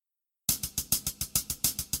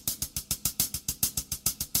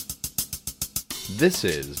This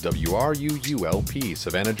is WRUULP,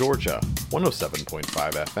 Savannah, Georgia, 107.5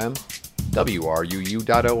 FM,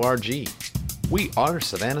 WRUU.org. We are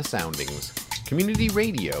Savannah Soundings, community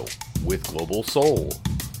radio with global soul.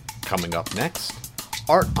 Coming up next,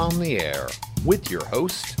 Art on the Air, with your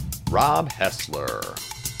host, Rob Hessler.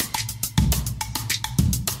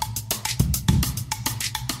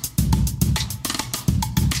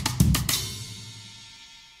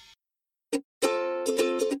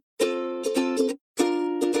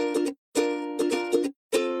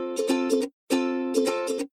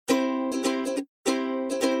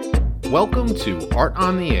 Welcome to Art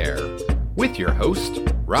on the Air, with your host,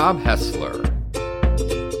 Rob Hessler.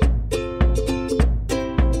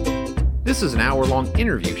 This is an hour-long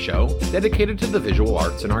interview show dedicated to the visual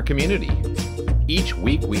arts in our community. Each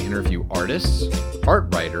week we interview artists,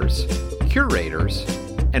 art writers, curators,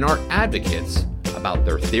 and art advocates about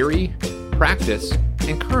their theory, practice,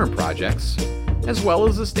 and current projects, as well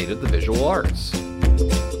as the state of the visual arts.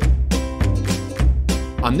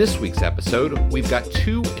 On this week's episode, we've got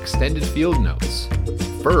two extended field notes.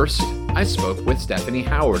 First, I spoke with Stephanie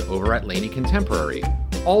Howard over at Laney Contemporary,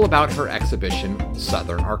 all about her exhibition,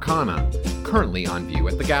 Southern Arcana, currently on view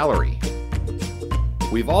at the gallery.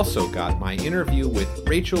 We've also got my interview with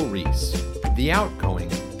Rachel Reese, the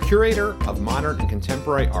outgoing curator of modern and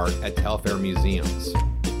contemporary art at Telfair Museums.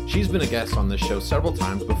 She's been a guest on this show several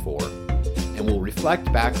times before, and will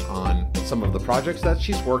reflect back on some of the projects that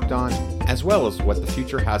she's worked on, as well as what the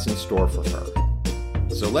future has in store for her.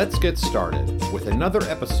 So let's get started with another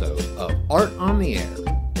episode of Art on the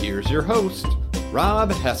Air. Here's your host,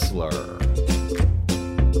 Rob Hessler.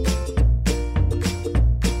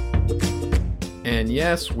 And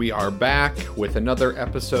yes, we are back with another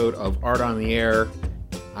episode of Art on the Air.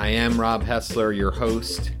 I am Rob Hessler, your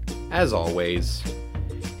host, as always.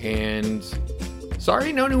 And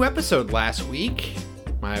sorry, no new episode last week.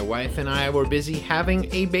 My wife and I were busy having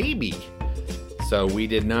a baby. So we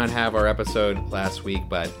did not have our episode last week,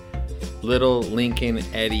 but little Lincoln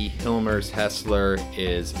Eddie Hilmers Hessler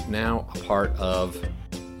is now a part of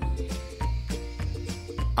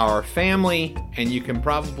our family, and you can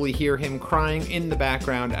probably hear him crying in the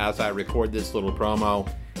background as I record this little promo.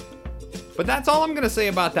 But that's all I'm going to say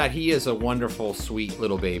about that. He is a wonderful, sweet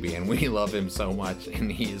little baby, and we love him so much,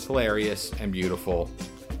 and he is hilarious and beautiful.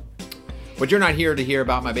 But you're not here to hear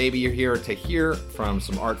about my baby, you're here to hear from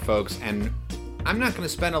some art folks, and I'm not going to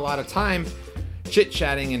spend a lot of time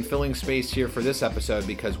chit-chatting and filling space here for this episode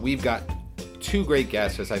because we've got two great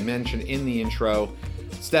guests, as I mentioned in the intro.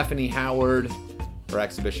 Stephanie Howard, her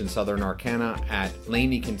exhibition Southern Arcana at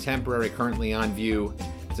Laney Contemporary, currently on view.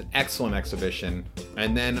 It's an excellent exhibition.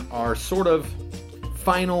 And then our sort of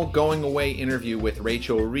final going away interview with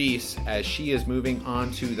Rachel Reese as she is moving on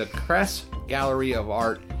to the Kress Gallery of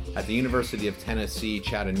Art at the University of Tennessee,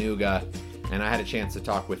 Chattanooga. And I had a chance to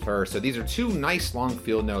talk with her. So these are two nice long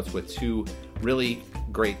field notes with two really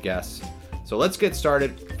great guests. So let's get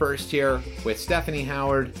started first here with Stephanie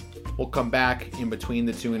Howard. We'll come back in between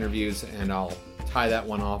the two interviews and I'll tie that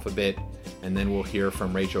one off a bit. And then we'll hear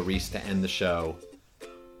from Rachel Reese to end the show.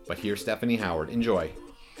 But here's Stephanie Howard. Enjoy.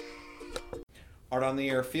 Art on the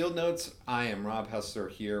Air Field Notes. I am Rob Hessler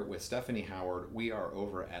here with Stephanie Howard. We are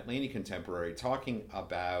over at Laney Contemporary talking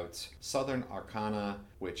about Southern Arcana,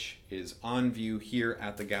 which is on view here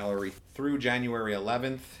at the gallery through January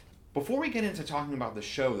 11th. Before we get into talking about the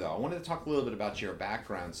show, though, I wanted to talk a little bit about your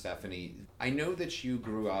background, Stephanie. I know that you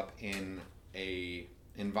grew up in a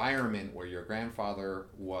environment where your grandfather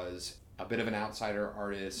was a bit of an outsider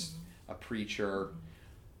artist, a preacher.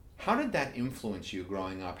 How did that influence you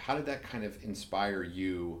growing up? How did that kind of inspire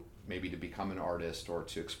you maybe to become an artist or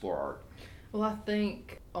to explore art? Well, I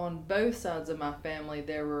think on both sides of my family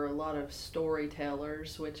there were a lot of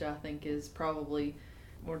storytellers, which I think is probably,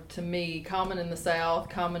 more to me, common in the South,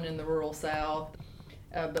 common in the rural South.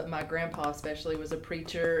 But my grandpa especially was a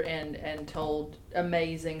preacher and told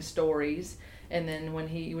amazing stories. And then when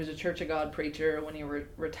he was a Church of God preacher, when he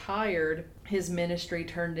retired, his ministry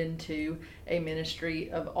turned into a ministry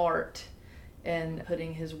of art and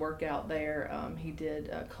putting his work out there. He did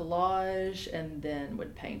a collage and then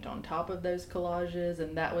would paint on top of those collages,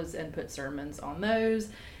 and put sermons on those.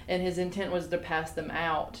 And his intent was to pass them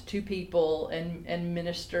out to people and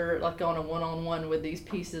minister like on a one-on-one with these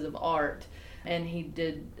pieces of art. And he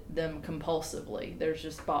did them compulsively. There's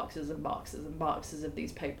just boxes and boxes and boxes of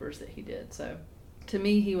these papers that he did. So to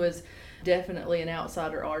me, he was definitely an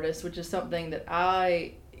outsider artist, which is something that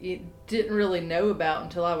I didn't really know about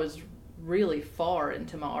until I was really far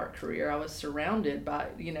into my art career. I was surrounded by,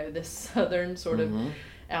 this Southern sort of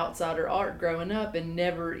outsider art growing up and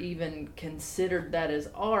never even considered that as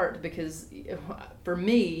art, because for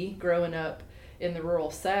me, growing up in the rural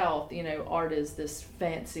South, art is this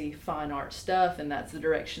fancy fine art stuff, and that's the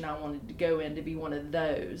direction I wanted to go in, to be one of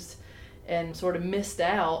those, and sort of missed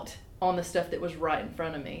out on the stuff that was right in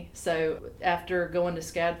front of me. So after going to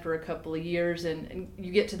SCAD for a couple of years, and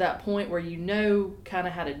you get to that point where kind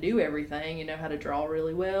of how to do everything, how to draw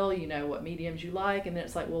really well, what mediums you like, and then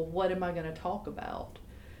it's like, well, what am I going to talk about?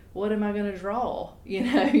 What am I going to draw? You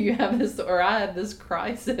have this, or I had this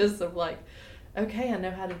crisis of like, okay, I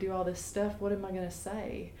know how to do all this stuff. What am I going to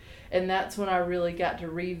say? And that's when I really got to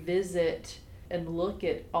revisit and look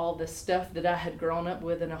at all the stuff that I had grown up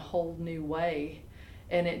with in a whole new way.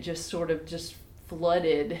 And it just sort of just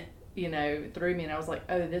flooded, through me. And I was like,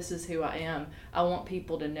 oh, this is who I am. I want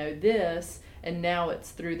people to know this. And now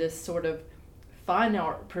it's through this sort of fine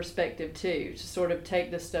art perspective too, to sort of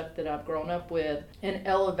take the stuff that I've grown up with and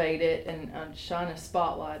elevate it and shine a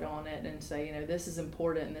spotlight on it and say, this is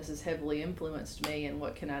important and this has heavily influenced me, and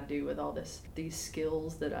what can I do with all these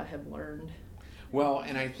skills that I have learned. Well,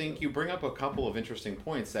 and I think you bring up a couple of interesting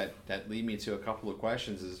points that lead me to a couple of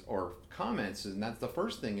questions or comments, and that's the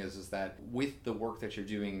first thing is that with the work that you're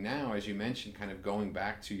doing now, as you mentioned, kind of going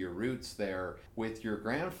back to your roots there, with your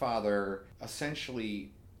grandfather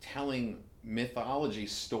essentially telling mythology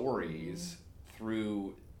stories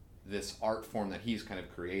through this art form that he's kind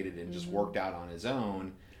of created and just worked out on his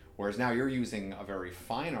own, whereas now you're using a very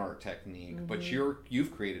fine art technique, but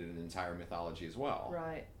you've created an entire mythology as well.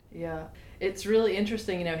 Right. Yeah, it's really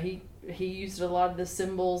interesting. He used a lot of the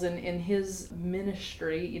symbols in his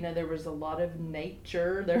ministry. There was a lot of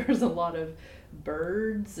nature, there was a lot of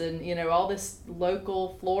birds, and all this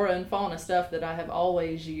local flora and fauna stuff that I have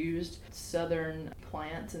always used, southern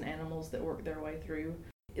plants and animals that work their way through.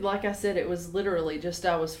 Like I said, it was literally just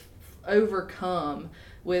I was overcome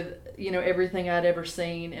with everything I'd ever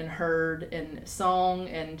seen and heard and song,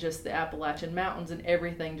 and just the Appalachian Mountains, and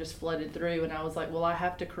everything just flooded through, and I was like, well, I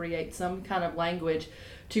have to create some kind of language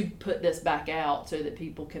to put this back out so that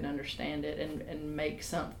people can understand it and make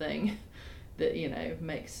something that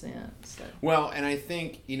makes sense. So. Well, and I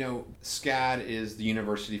think SCAD is the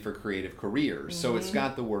University for Creative Careers, so it's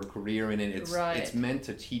got the word career in it. It's meant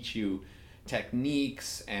to teach you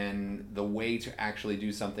techniques and the way to actually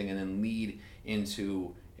do something, and then lead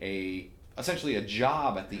into essentially a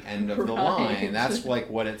job at the end of the line. That's like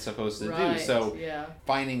what it's supposed to do. So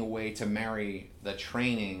finding a way to marry the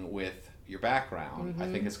training with your background,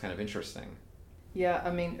 I think is kind of interesting. Yeah,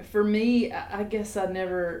 I mean, for me, I guess I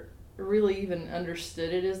never really even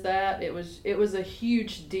understood it as that. It was a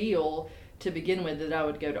huge deal to begin with that I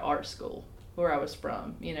would go to art school where I was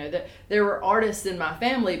from. That there were artists in my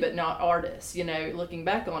family, but not artists. Looking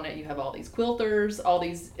back on it, you have all these quilters, all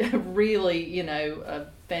these really,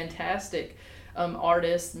 fantastic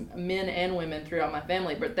artists, men and women throughout my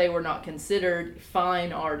family, but they were not considered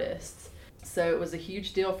fine artists. So it was a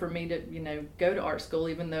huge deal for me to, go to art school,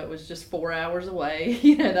 even though it was just 4 hours away.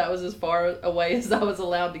 That was as far away as I was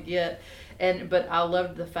allowed to get. But I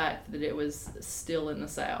loved the fact that it was still in the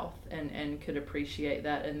South and could appreciate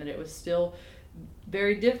that, and that it was still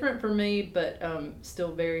very different for me, but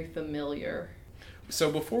still very familiar.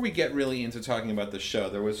 So before we get really into talking about the show,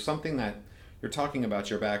 there was something that you're talking about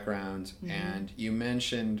your background, and you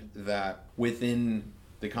mentioned that within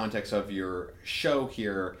the context of your show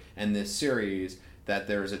here and this series, that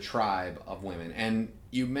there's a tribe of women. And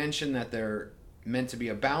you mentioned that they're meant to be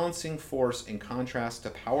a balancing force in contrast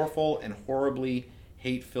to powerful and horribly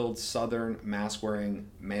hate-filled Southern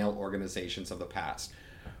mask-wearing male organizations of the past.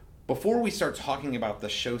 Before we start talking about the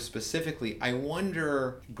show specifically, I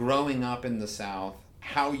wonder, growing up in the South,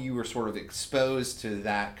 how you were sort of exposed to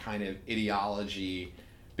that kind of ideology,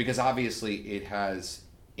 because obviously it has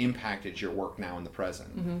impacted your work now in the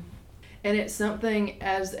present. And it's something,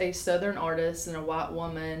 as a Southern artist and a white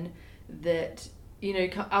woman, that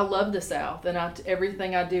I love the South, and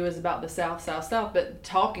everything I do is about the South, but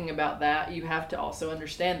talking about that, you have to also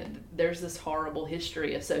understand that there's this horrible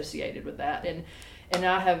history associated with that, and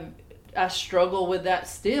I struggle with that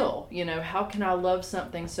still. How can I love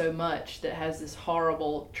something so much that has this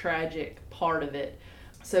horrible, tragic part of it?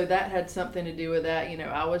 So that had something to do with that.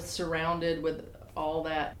 I was surrounded with all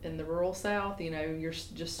that in the rural South. You're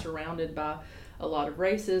just surrounded by a lot of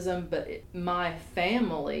racism, but my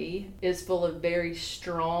family is full of very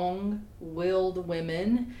strong-willed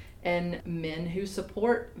women and men who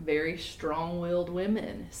support very strong-willed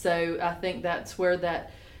women. So I think that's where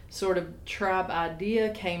that sort of tribe idea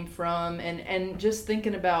came from, and just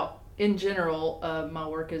thinking about, in general, my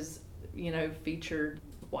work is, featured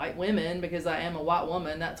white women because I am a white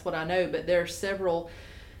woman. That's what I know, but there are several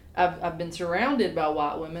I've been surrounded by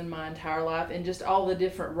white women my entire life, and just all the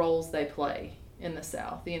different roles they play in the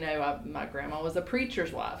South. You know, my grandma was a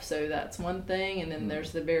preacher's wife, so that's one thing. And then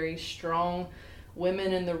there's the very strong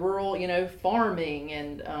women in the rural, you know, farming,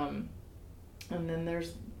 and then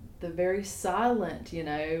there's the very silent, you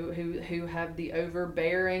know, who have the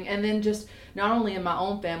overbearing. And then just not only in my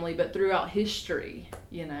own family, but throughout history,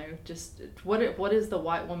 you know, just what is the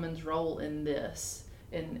white woman's role in this?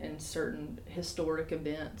 In certain historic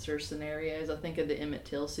events or scenarios. I think of the Emmett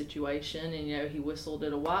Till situation, and, you know, he whistled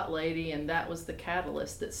at a white lady, and that was the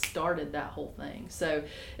catalyst that started that whole thing. So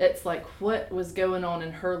it's like, what was going on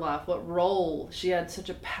in her life? What role? She had such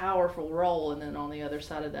a powerful role. And then on the other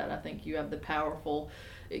side of that, I think you have the powerful,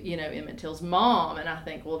 you know, Emmett Till's mom, and I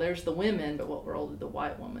think, well, there's the women, but what role did the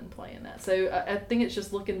white woman play in that? So I think it's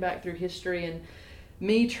just looking back through history and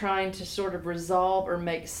me trying to sort of resolve or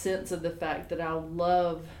make sense of the fact that I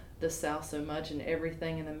love the South so much, and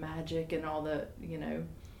everything, and the magic and all the, you know,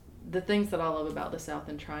 the things that I love about the South,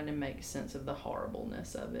 and trying to make sense of the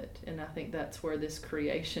horribleness of it. And I think that's where this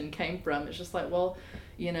creation came from. It's just like, well,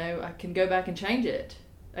 you know, I can go back and change it.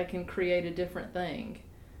 I can create a different thing.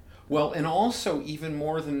 Well, and also even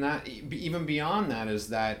more than that, even beyond that, is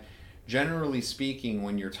that generally speaking,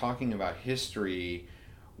 when you're talking about history,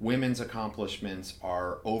 women's accomplishments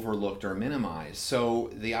are overlooked or minimized. So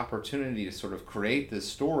the opportunity to sort of create this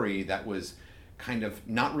story that was kind of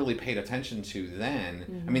not really paid attention to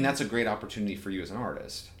then, I mean, that's a great opportunity for you as an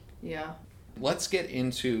artist. Yeah. Let's get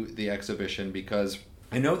into the exhibition, because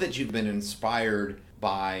I know that you've been inspired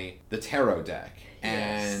by the tarot deck.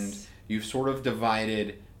 And Yes. you've sort of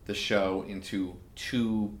divided the show into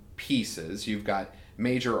two pieces. You've got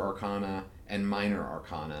major arcana and minor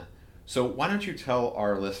arcana. So why don't you tell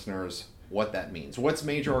our listeners what that means? What's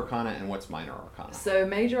major arcana and what's minor arcana? So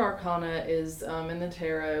major arcana is, in the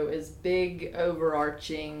tarot, is big,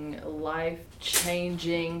 overarching,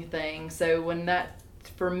 life-changing thing. So when that,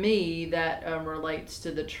 for me, that relates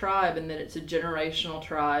to the tribe, and that it's a generational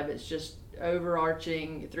tribe. It's just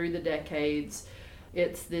overarching through the decades.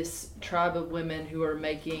 It's this tribe of women who are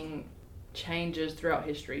making changes throughout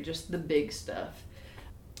history, just the big stuff.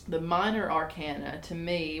 The minor arcana, to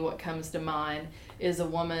me, what comes to mind is a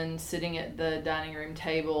woman sitting at the dining room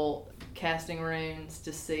table casting runes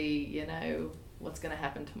to see, you know, what's going to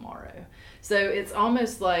happen tomorrow. So it's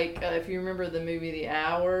almost like, if you remember the movie The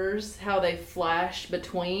Hours, how they flash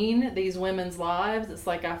between these women's lives. It's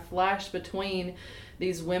like I flash between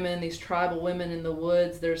these women, these tribal women in the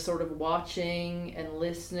woods. They're sort of watching and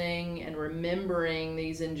listening and remembering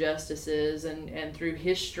these injustices, and through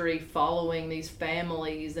history following these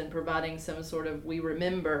families and providing some sort of, we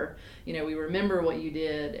remember what you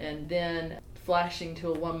did. And then flashing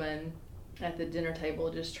to a woman at the dinner table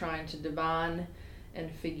just trying to divine and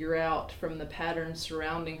figure out from the patterns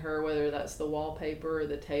surrounding her, whether that's the wallpaper or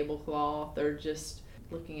the tablecloth, or just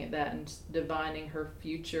looking at that and divining her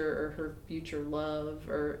future or her future love,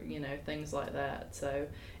 or, you know, things like that. So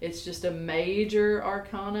it's just a major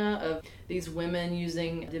arcana of these women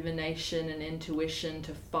using divination and intuition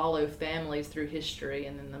to follow families through history,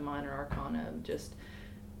 and then the minor arcana of just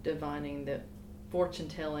divining the fortune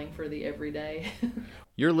telling for the everyday.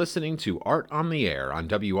 You're listening to Art on the Air on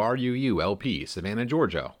WRUU-LP, Savannah,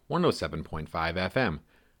 Georgia, 107.5 FM,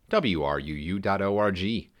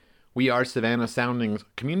 WRUU.org. We are Savannah Sounding's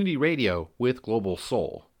community radio with global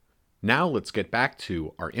soul. Now let's get back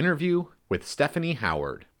to our interview with Stephanie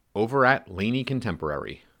Howard over at Laney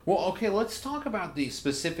Contemporary. Well, okay, let's talk about the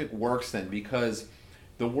specific works then, because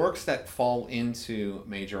the works that fall into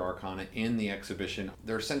Major Arcana in the exhibition,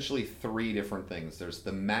 there are essentially three different things. There's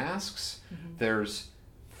the masks, there's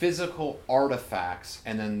physical artifacts,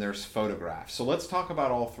 and then there's photographs. So let's talk about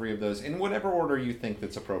all three of those in whatever order you think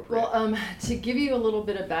that's appropriate. Well, to give you a little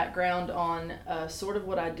bit of background on sort of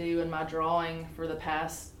what I do in my drawing for the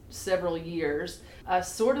past several years, I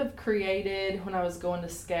sort of created, when I was going to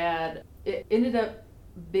SCAD, it ended up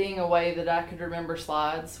being a way that I could remember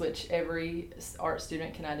slides, which every art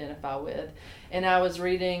student can identify with. And I was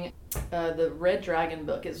reading the Red Dragon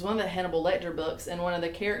book. It's one of the Hannibal Lecter books, and one of the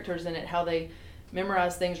characters in it, how they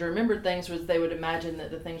memorized things or remembered things, was they would imagine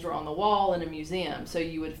that the things were on the wall in a museum. So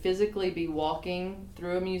you would physically be walking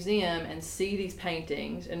through a museum and see these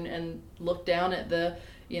paintings, and look down at the,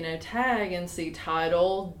 you know, tag and see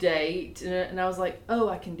title, date, and I was like, oh,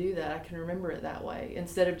 I can do that. I can remember it that way,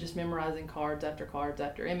 instead of just memorizing cards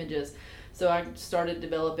after images. So I started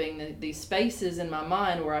developing these spaces in my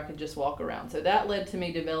mind where I could just walk around. So that led to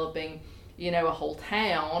me developing, you know, a whole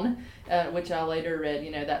town, which I later read,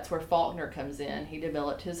 you know, that's where Faulkner comes in. He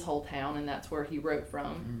developed his whole town, and that's where he wrote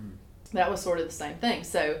from. That was sort of the same thing.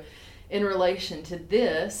 So in relation to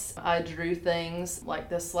this, I drew things like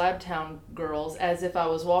the Slabtown girls as if I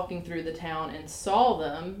was walking through the town and saw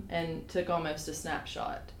them and took almost a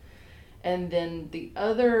snapshot. And then the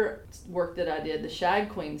other work that I did, the Shag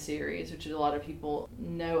Queen series, which a lot of people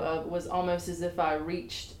know of, was almost as if I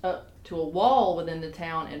reached up to a wall within the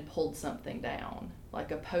town and pulled something down,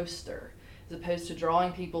 like a poster. As opposed to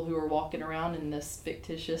drawing people who were walking around in this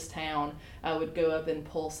fictitious town, I would go up and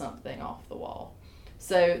pull something off the wall.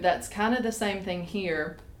 So that's kind of the same thing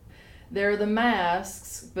here. There are the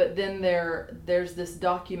masks, but then there's this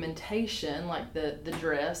documentation, like the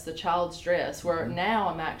dress, the child's dress, where now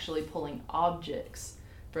I'm actually pulling objects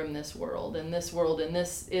from this world. And this world, in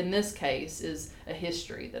this case, is a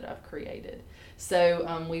history that I've created. So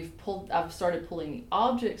I've started pulling the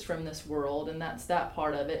objects from this world, and that's that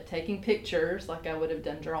part of it, taking pictures like I would have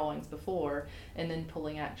done drawings before, and then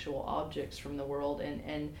pulling actual objects from the world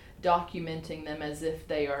and documenting them as if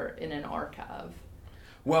they are in an archive.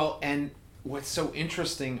 Well, and what's so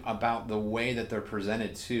interesting about the way that they're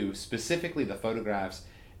presented too, specifically the photographs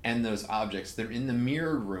and those objects, they're in the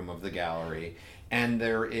mirrored room of the gallery, and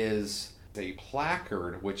there is a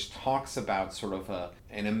placard which talks about sort of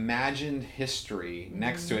an imagined history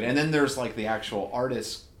next to it, and then there's like the actual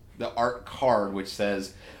the art card which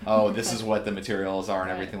says, oh, this is what the materials are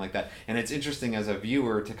and everything like that. And it's interesting as a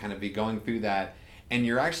viewer to kind of be going through that, and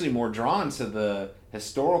you're actually more drawn to the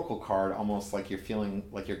historical card, almost like you're feeling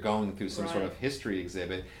like you're going through some sort of history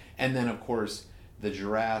exhibit. And then of course the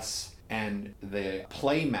dress and the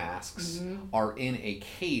play masks are in a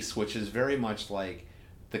case, which is very much like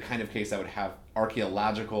the kind of case that would have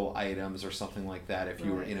archaeological items or something like that if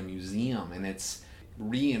you were in a museum, and it's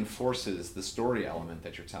reinforces the story element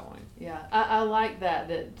that you're telling. Yeah, I like that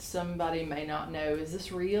somebody may not know, is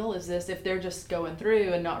this real? Is this, if they're just going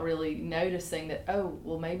through and not really noticing that, oh,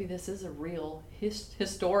 well, maybe this is a real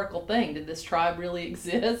historical thing. Did this tribe really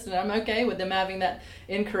exist? And I'm okay with them having that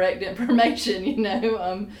incorrect information,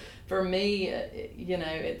 For me,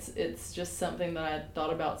 it's just something that I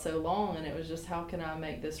thought about so long, and it was just, how can I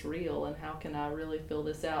make this real, and how can I really fill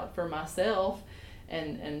this out for myself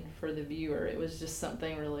and for the viewer? It was just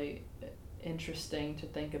something really interesting to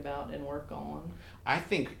think about and work on. I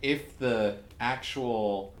think if the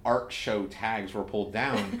actual art show tags were pulled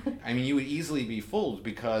down, I mean, you would easily be fooled,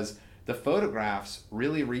 because the photographs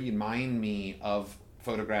really remind me of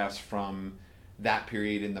photographs from that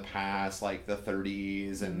period in the past, like the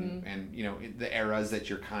 30s and the eras that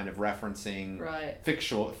you're kind of referencing,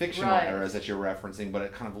 fictional eras that you're referencing, but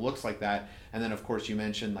it kind of looks like that. And then of course you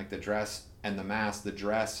mentioned like the dress and the mask. The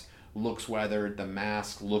dress looks weathered, the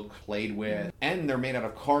mask look played with, and they're made out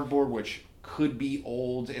of cardboard, which could be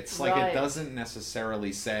old. It's like it doesn't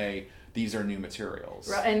necessarily say these are new materials.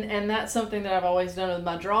 Right, and that's something that I've always done with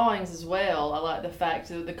my drawings as well. I like the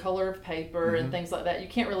fact of the color of paper and things like that. You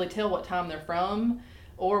can't really tell what time they're from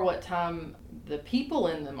or what time the people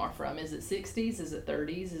in them are from. Is it 60s? Is it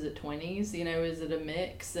 30s? Is it 20s? Is it a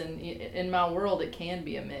mix? And in my world, it can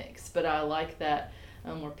be a mix. But I like that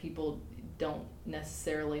where people don't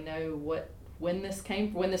necessarily know when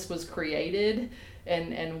this was created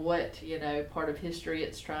and what part of history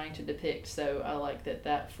it's trying to depict. So I like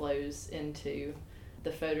that flows into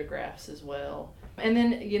the photographs as well. And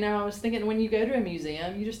then I was thinking, when you go to a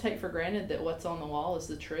museum, you just take for granted that what's on the wall is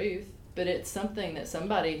the truth, but it's something that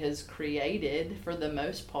somebody has created for the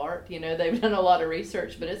most part. They've done a lot of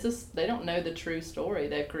research, but it's just, they don't know the true story.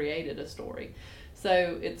 They've created a story.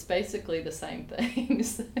 So it's basically the same thing.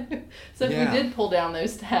 So if we did pull down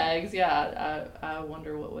those tags, I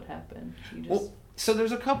wonder what would happen. So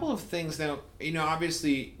there's a couple of things now,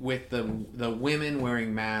 obviously with the women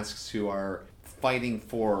wearing masks who are fighting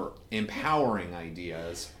for empowering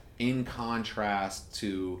ideas, in contrast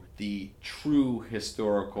to the true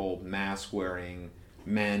historical mask wearing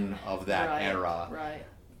men of that era. Right.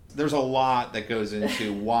 There's a lot that goes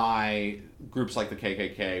into why groups like the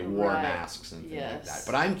KKK wore masks and things like that.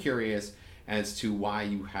 But I'm curious as to why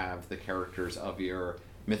you have the characters of your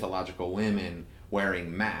mythological women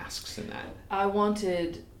wearing masks in that. I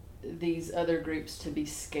wanted these other groups to be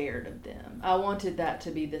scared of them. I wanted that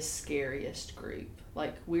to be the scariest group.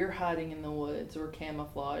 Like, we're hiding in the woods, we're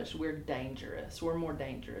camouflaged, we're dangerous, we're more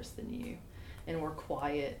dangerous than you. And we're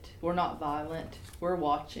quiet, we're not violent, we're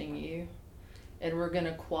watching you. And we're going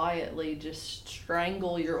to quietly just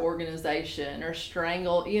strangle your organization or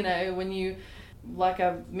strangle, when you, like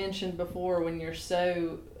I've mentioned before, when your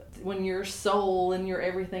soul and your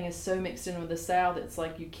everything is so mixed in with the South, it's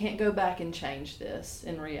like you can't go back and change this.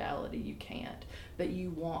 In reality, you can't. But you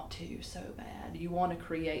want to so bad. You want to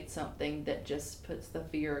create something that just puts the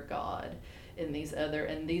fear of God in these other,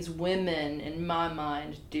 and these women in my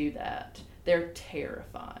mind do that. They're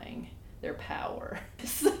terrifying. Their power.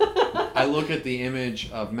 I look at the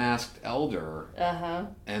image of Masked Elder,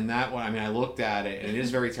 and that one, I mean, I looked at it, and it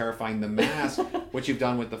is very terrifying. The mask, what you've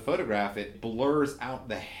done with the photograph, it blurs out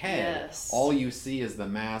the head. Yes. All you see is the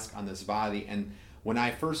mask on this body, and when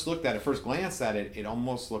I first glanced at it, it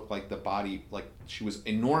almost looked like the body, like she was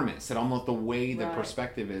enormous. It almost, the way the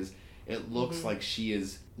perspective is, it looks like she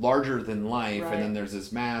is larger than life, and then there's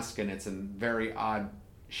this mask, and it's in very odd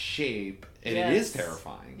shape, and it is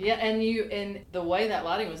terrifying. Yeah, and the way that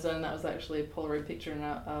lighting was done, that was actually a Polaroid picture, and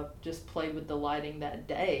I just played with the lighting that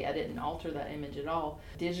day. I didn't alter that image at all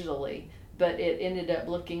digitally, but it ended up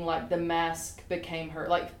looking like the mask became her,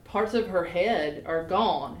 like parts of her head are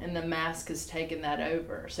gone and the mask has taken that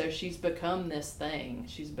over. So she's become this thing.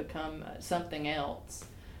 She's become something else,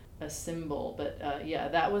 a symbol. But yeah,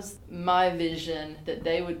 that was my vision, that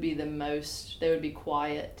they would be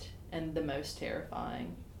quiet and the most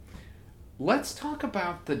terrifying. Let's talk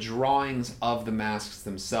about the drawings of the masks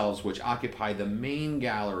themselves, which occupy the main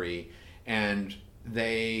gallery, and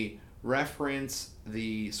they reference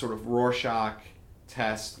the sort of Rorschach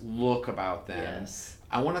test look about them. Yes.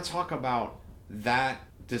 I want to talk about that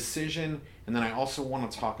decision, and then I also want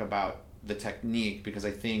to talk about the technique, because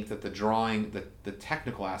I think that the drawing, the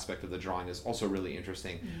technical aspect of the drawing is also really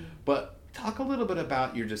interesting. But talk a little bit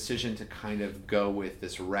about your decision to kind of go with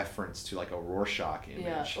this reference to like a Rorschach image.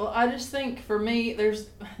 Yeah, well, I just think for me, there's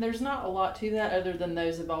not a lot to that other than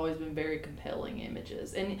those have always been very compelling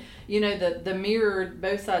images. And, you know, the mirrored,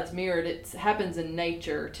 both sides mirrored, it happens in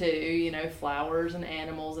nature too, you know, flowers and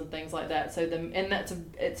animals and things like that. So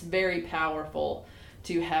it's very powerful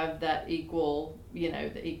to have that equal, you know,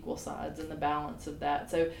 the equal sides and the balance of that.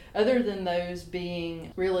 So other than those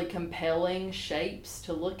being really compelling shapes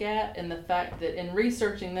to look at, and the fact that in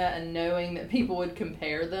researching that and knowing that people would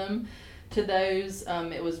compare them to those,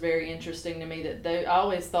 it was very interesting to me that I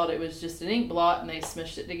always thought it was just an ink blot and they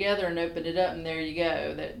smushed it together and opened it up and there you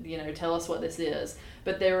go, that, you know, tell us what this is.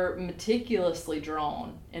 But they were meticulously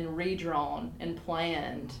drawn and redrawn and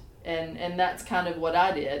planned, and that's kind of what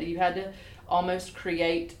I did. You had to almost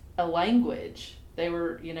create a language. They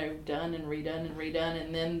were, you know, done and redone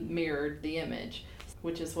and then mirrored the image,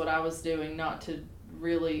 which is what I was doing, not to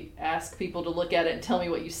really ask people to look at it and tell me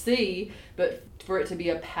what you see, but for it to be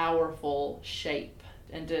a powerful shape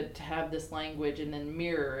and to have this language and then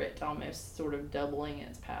mirror it, almost sort of doubling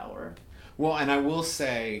its power. Well, and I will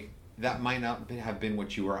say that might not have been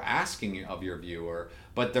what you were asking of your viewer,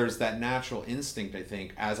 but there's that natural instinct, I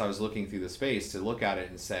think, as I was looking through the space, to look at it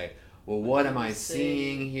and say, well, what am I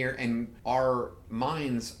seeing here? And our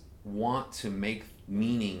minds want to make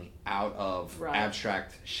meaning out of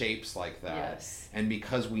abstract shapes like that. Yes. And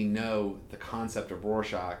because we know the concept of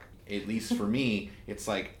Rorschach, at least for me, it's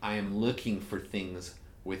like I am looking for things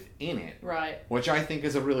within it. Right. Which I think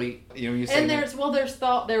is a really, you know, you say. And there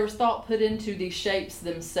was thought put into these shapes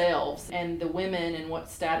themselves and the women and what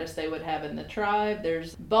status they would have in the tribe.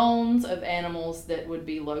 There's bones of animals that would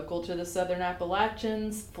be local to the Southern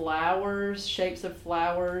Appalachians, flowers, shapes of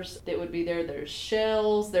flowers that would be there. There's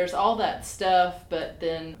shells, there's all that stuff, but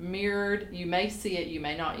then mirrored, you may see it, you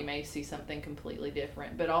may not, you may see something completely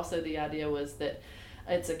different. But also the idea was that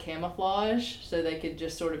it's a camouflage, so they could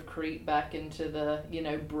just sort of creep back into the, you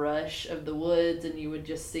know, brush of the woods, and you would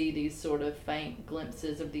just see these sort of faint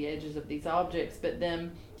glimpses of the edges of these objects. But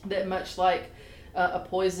then, that much like a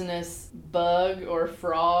poisonous bug or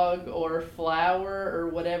frog or flower or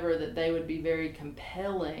whatever, that they would be very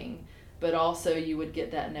compelling, but also you would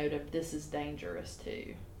get that note of this is dangerous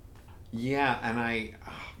too. Yeah, and I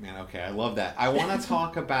love that. I want to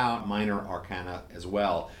talk about minor arcana as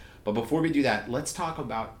well. But before we do that, let's talk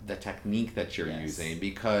about the technique that you're using,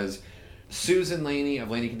 because Susan Laney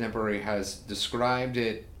of Laney Contemporary has described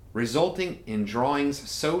it resulting in drawings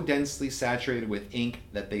so densely saturated with ink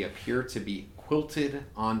that they appear to be quilted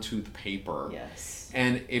onto the paper. Yes.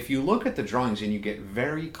 And if you look at the drawings and you get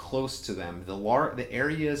very close to them, the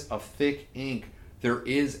areas of thick ink, there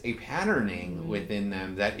is a patterning within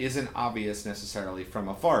them that isn't obvious necessarily from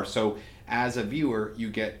afar. So as a viewer,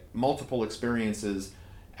 you get multiple experiences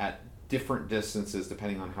at different distances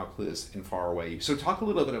depending on how close and far away. So talk a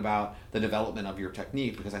little bit about the development of your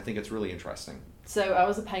technique, because I think it's really interesting. So I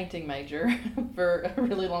was a painting major for a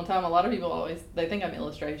really long time. A lot of people they think I'm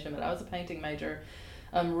illustration, but I was a painting major.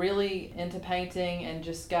 I'm really into painting and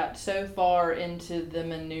just got so far into the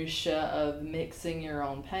minutia of mixing your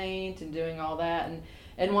own paint and doing all that.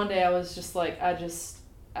 And one day I was just like,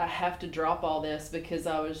 I have to drop all this, because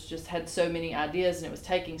I had so many ideas and it was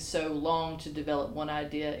taking so long to develop one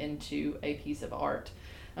idea into a piece of art.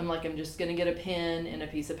 I'm just going to get a pen and a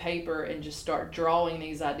piece of paper and just start drawing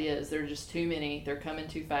these ideas. There are just too many. They're coming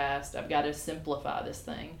too fast. I've got to simplify this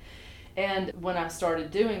thing. And when I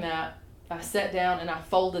started doing that, I sat down and I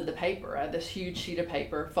folded the paper. I had this huge sheet of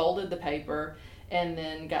paper, folded the paper, and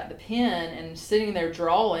then got the pen and sitting there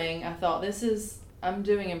drawing. I thought, I'm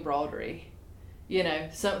doing embroidery.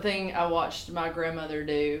 Something I watched my grandmother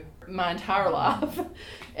do my entire life.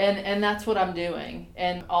 And that's what I'm doing.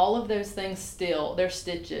 And all of those things still, they're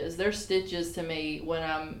stitches. They're stitches to me. When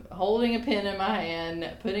I'm holding a pen in my hand,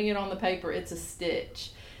 putting it on the paper, it's a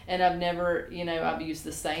stitch. And I've never, I've used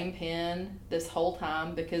the same pen this whole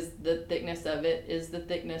time because the thickness of it is the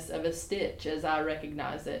thickness of a stitch as I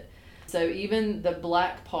recognize it. So even the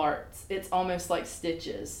black parts, it's almost like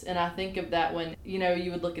stitches. And I think of that when,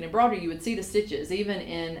 you would look at embroidery, you would see the stitches, even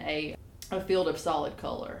in a field of solid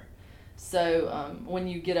color. So when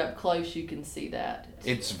you get up close, you can see that.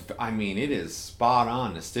 It is spot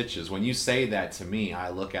on, the stitches. When you say that to me, I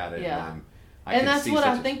look at it and that's what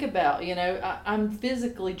stitches. I think about. I'm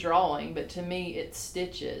physically drawing, but to me, it's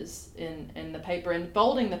stitches in the paper. And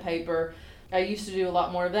folding the paper, I used to do a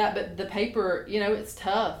lot more of that, but the paper, it's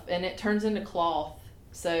tough and it turns into cloth.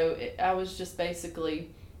 So I was just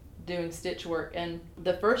basically doing stitch work. And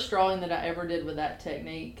the first drawing that I ever did with that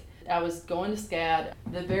technique, I was going to SCAD.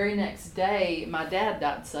 The very next day, my dad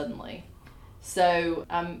died suddenly. So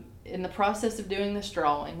I'm in the process of doing this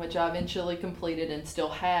drawing, which I eventually completed and still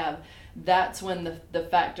have. That's when the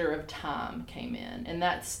factor of time came in. And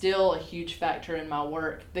that's still a huge factor in my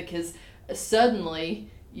work because suddenly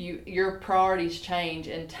your priorities change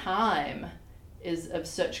and time is of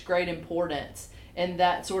such great importance. And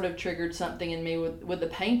that sort of triggered something in me with the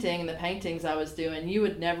painting and the paintings I was doing. You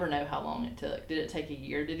would never know how long it took. Did it take a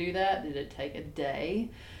year to do that? Did it take a day?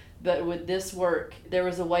 But with this work, there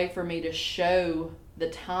was a way for me to show the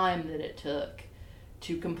time that it took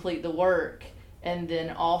to complete the work, and then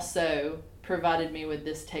also provided me with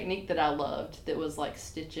this technique that I loved that was like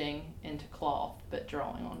stitching into cloth but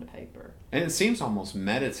drawing onto paper. And it seems almost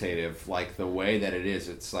meditative, like the way that it is.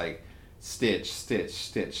 It's like stitch, stitch,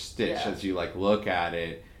 stitch, stitch as you like look at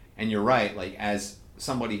it. And you're right, like as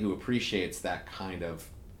somebody who appreciates that kind of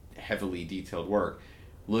heavily detailed work,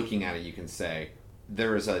 looking at it you can say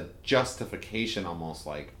there is a justification almost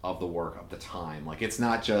like of the work, of the time. Like it's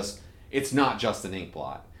not just an ink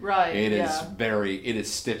blot. Right. It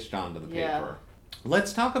is stitched onto the paper. Yeah.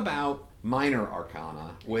 Let's talk about minor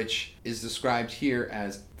arcana, which is described here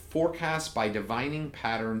as forecasts by divining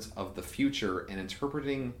patterns of the future and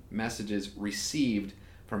interpreting messages received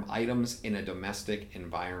from items in a domestic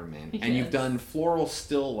environment. Yes. And you've done floral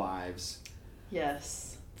still lives.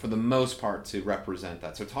 Yes. For the most part to represent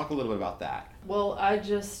that. So talk a little bit about that. Well,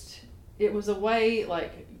 it was a way,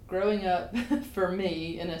 like, growing up for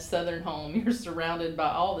me in a southern home, you're surrounded by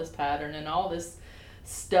all this pattern and all this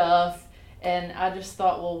stuff. And I just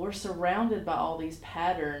thought, well, we're surrounded by all these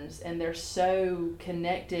patterns and they're so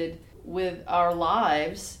connected with our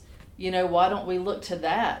lives. Why don't we look to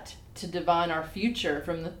that to divine our future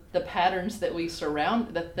from the patterns that we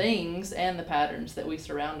surround, the things and the patterns that we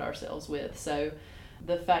surround ourselves with. So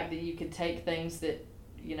the fact that you could take things that,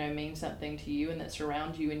 mean something to you and that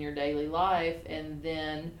surround you in your daily life and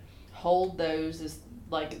then hold those as,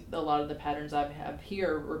 like a lot of the patterns I have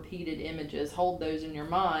here, repeated images, hold those in your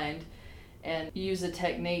mind and use a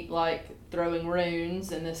technique like throwing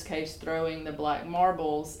runes, in this case throwing the black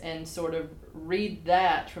marbles, and sort of read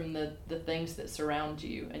that from the things that surround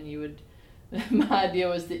you. And you would, my idea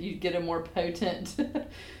was that you'd get a more potent,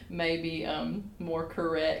 maybe more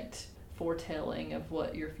correct foretelling of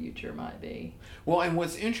what your future might be. Well, and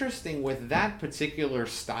what's interesting with that particular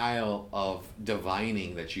style of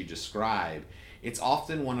divining that you describe, it's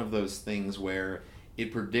often one of those things where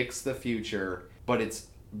it predicts the future, but it's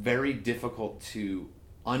very difficult to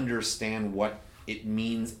understand what it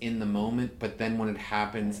means in the moment, but then when it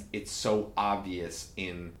happens, it's so obvious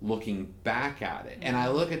in looking back at it. And I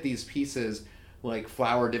look at these pieces like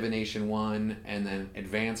Flower Divination 1 and then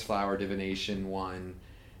Advanced Flower Divination 1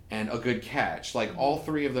 and A Good Catch, like all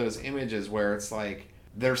three of those images where it's like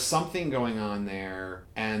there's something going on there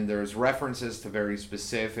and there's references to very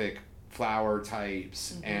specific flower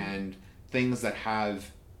types and things that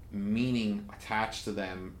have meaning attached to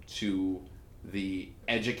them to the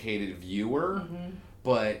educated viewer,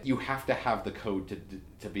 but you have to have the code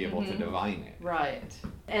to be able to divine it. Right.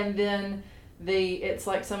 And then it's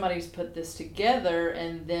like somebody's put this together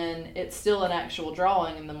and then it's still an actual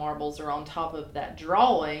drawing and the marbles are on top of that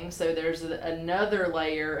drawing. So there's another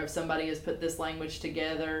layer of somebody has put this language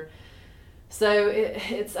together So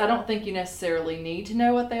it's I don't think you necessarily need to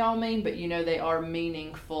know what they all mean, but they are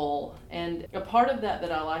meaningful. And a part of that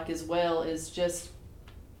I like as well is just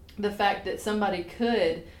the fact that somebody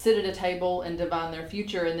could sit at a table and divine their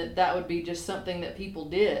future, and that would be just something that people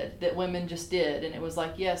did, that women just did. And it was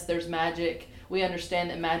like, yes, there's magic. We understand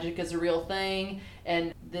that magic is a real thing,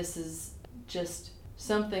 and this is just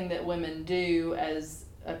something that women do as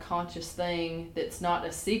a conscious thing that's not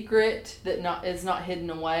a secret, that is not hidden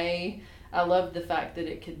away. I love the fact that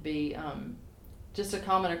it could be just a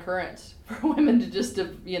common occurrence for women to just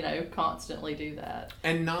constantly do that.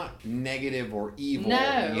 And not negative or evil.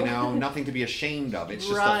 No. Nothing to be ashamed of. It's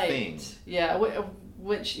just right. a thing. Yeah,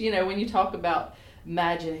 which, when you talk about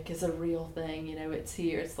magic as a real thing, it's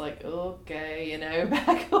here. It's like, okay,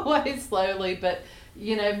 back away slowly. But,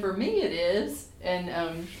 for me it is.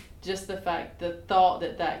 And just the thought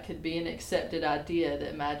that could be an accepted idea,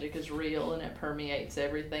 that magic is real and it permeates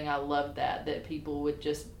everything. I love that people would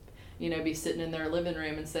just be sitting in their living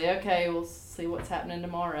room and say, okay, we'll see what's happening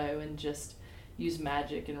tomorrow, and just use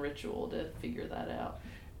magic and ritual to figure that out.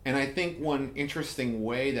 And I think one interesting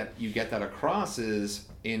way that you get that across is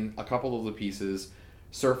in a couple of the pieces,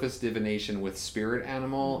 surface divination with spirit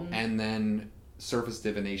animal, mm-hmm. and then surface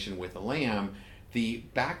divination with a lamb. The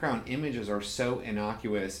background images are so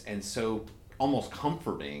innocuous and so almost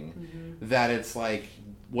comforting, mm-hmm. that it's like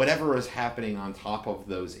whatever is happening on top of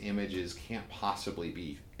those images can't possibly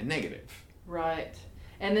be a negative. Right.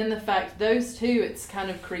 And then the fact, those two, it's kind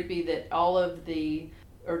of creepy that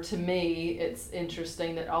to me, it's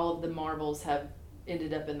interesting that all of the marbles have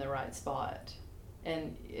ended up in the right spot.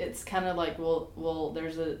 And it's kind of like, well,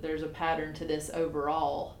 there's a pattern to this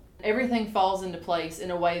overall. Everything falls into place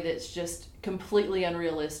in a way that's just completely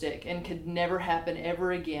unrealistic and could never happen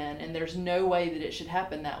ever again. And there's no way that it should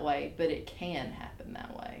happen that way, but it can happen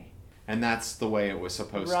that way. And that's the way it was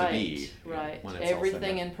supposed to be. Right.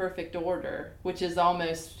 Everything in perfect order, which is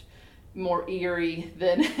almost more eerie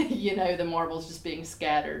than, the marbles just being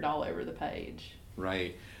scattered all over the page.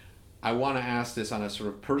 Right. I want to ask this on a sort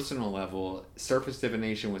of personal level. Surface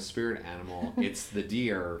divination with spirit animal, it's the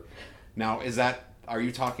deer. Now, are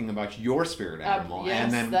you talking about your spirit animal?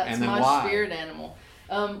 Yes, that's my why? Spirit animal.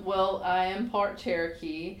 Well, I am part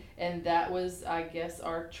Cherokee, and that was, I guess,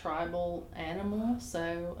 our tribal animal.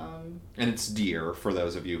 So. And it's deer for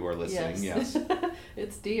those of you who are listening. Yes.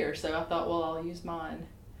 It's deer. So I thought, well, I'll use mine.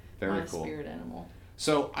 Very my cool. Spirit animal.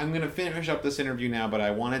 So I'm going to finish up this interview now, but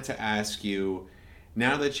I wanted to ask you,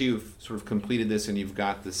 now that you've sort of completed this and you've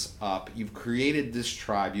got this up, you've created this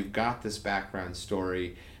tribe, you've got this background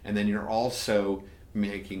story, and then you're also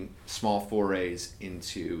making small forays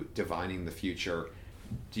into divining the future.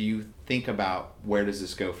 Do you think about where does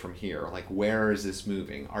this go from here? Like, where is this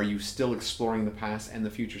moving? Are you still exploring the past and the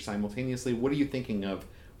future simultaneously? What are you thinking of?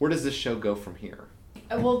 Where does this show go from here?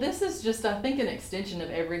 Well, this is just, I think, an extension of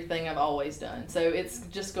everything I've always done. So it's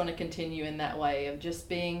just going to continue in that way of just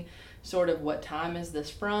being sort of, what time is this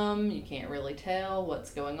from? You can't really tell what's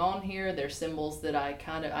going on here. There's symbols that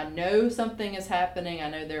I know something is happening. I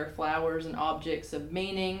know there are flowers and objects of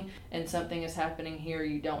meaning, and something is happening here.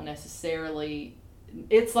 You don't necessarily,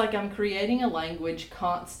 it's like I'm creating a language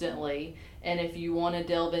constantly, and if you want to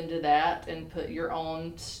delve into that and put your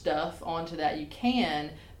own stuff onto that, you can,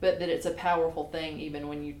 but that it's a powerful thing even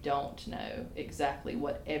when you don't know exactly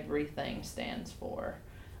what everything stands for.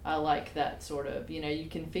 I like that sort of, you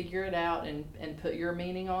can figure it out and put your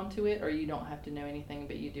meaning onto it, or you don't have to know anything,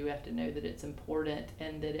 but you do have to know that it's important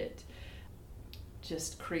and that it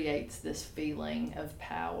just creates this feeling of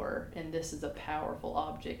power, and this is a powerful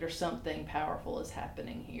object, or something powerful is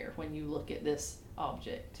happening here when you look at this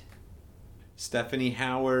object. Stephanie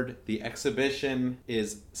Howard, the exhibition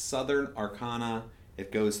is Southern Arcana.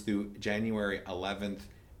 It goes through January 11th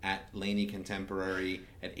at Laney Contemporary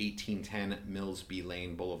at 1810 Millsby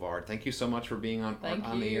Lane Boulevard. Thank you so much for being on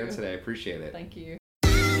the air today. I appreciate it. Thank you.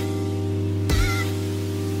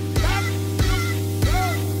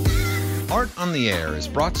 Art on the Air is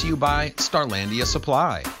brought to you by Starlandia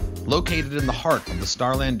Supply, located in the heart of the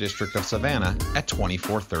Starland District of Savannah at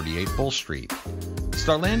 2438 Bull Street.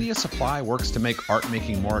 Starlandia Supply works to make art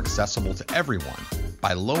making more accessible to everyone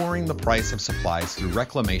by lowering the price of supplies through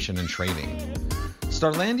reclamation and trading.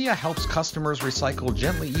 Starlandia helps customers recycle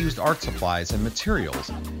gently used art supplies and materials,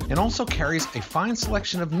 and also carries a fine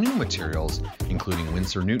selection of new materials, including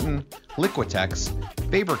Winsor Newton, Liquitex,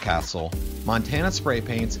 Faber-Castell, Montana spray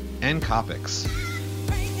paints, and Copics.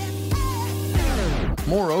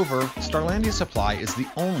 Moreover, Starlandia Supply is the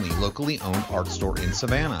only locally owned art store in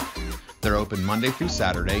Savannah. They're open Monday through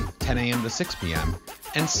Saturday, 10 a.m. to 6 p.m.,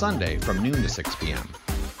 and Sunday from noon to 6 p.m.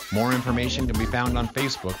 More information can be found on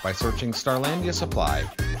Facebook by searching Starlandia Supply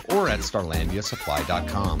or at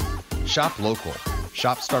starlandiasupply.com. Shop local.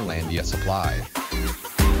 Shop Starlandia Supply.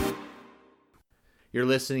 You're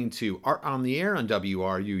listening to Art on the Air on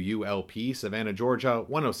WRUU-LP, Savannah, Georgia,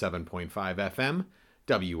 107.5 FM,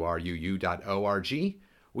 WRUU.org.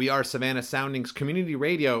 We are Savannah Sounding's community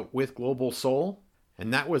radio with Global Soul,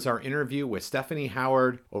 and that was our interview with Stephanie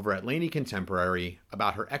Howard over at Laney Contemporary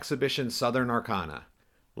about her exhibition Southern Arcana.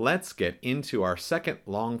 Let's get into our second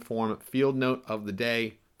long-form field note of the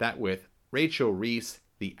day, that with Rachel Reese,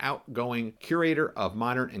 the outgoing curator of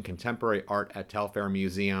modern and contemporary art at Telfair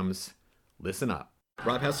Museums. Listen up.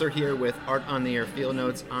 Rob Hessler here with Art on the Air Field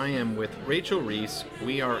Notes. I am with Rachel Reese.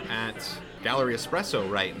 We are at Gallery Espresso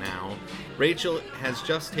right now. Rachel has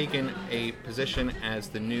just taken a position as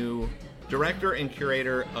the new director and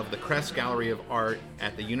curator of the Crest Gallery of Art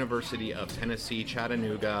at the University of Tennessee,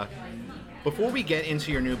 Chattanooga. Before we get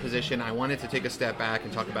into your new position, I wanted to take a step back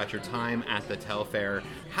and talk about your time at the Telfair.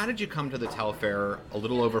 How did you come to the Telfair a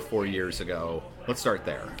little over 4 years ago? Let's start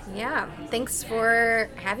there. Yeah, thanks for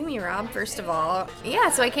having me, Rob, first of all. Yeah,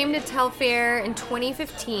 so I came to Telfair in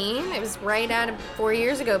 2015. It was right out of 4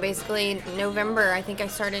 years ago, basically. November, I think I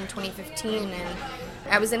started in 2015, and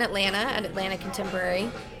I was in Atlanta at Atlanta Contemporary.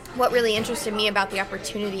 What really interested me about the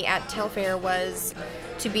opportunity at Telfair was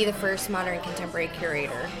to be the first modern and contemporary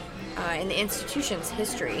curator in the institution's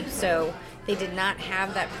history. So they did not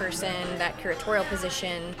have that person, that curatorial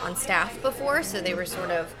position on staff before, so they were sort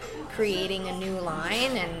of creating a new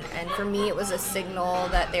line, and for me it was a signal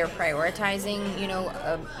that they were prioritizing,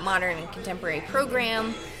 a modern and contemporary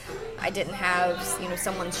program. I didn't have,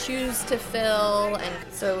 someone's shoes to fill,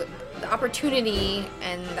 and so the opportunity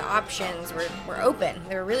and the options were open.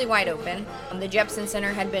 They were really wide open. The Jepson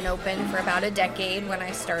Center had been open for about a decade when I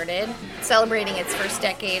started, celebrating its first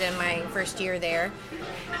decade in my first year there.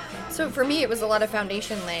 So for me, it was a lot of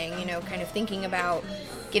foundation laying, kind of thinking about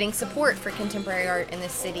getting support for contemporary art in the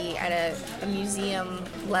city at a museum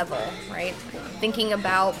level, right? Thinking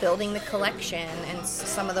about building the collection, and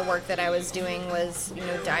some of the work that I was doing was,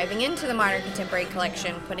 diving into the modern contemporary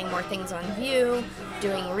collection, putting more things on view,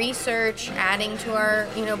 doing research, adding to our,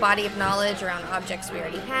 body of knowledge around objects we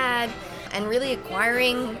already had, and really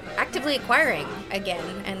actively acquiring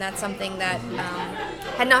again. And that's something that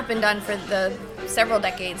had not been done for the several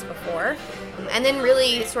decades before. And then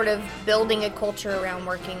really sort of building a culture around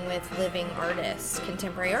working with living artists,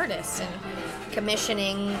 contemporary artists, and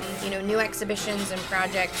commissioning, new exhibitions and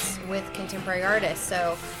projects with contemporary artists.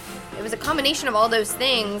 So it was a combination of all those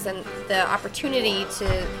things, and the opportunity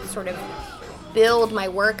to sort of build my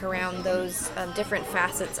work around those different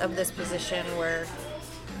facets of this position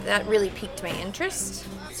that really piqued my interest.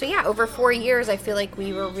 So yeah, over 4 years, I feel like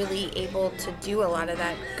we were really able to do a lot of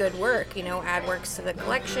that good work, add works to the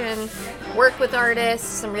collection, work with artists,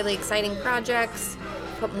 some really exciting projects,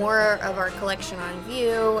 put more of our collection on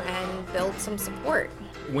view, and build some support.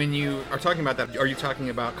 When you are talking about that, are you talking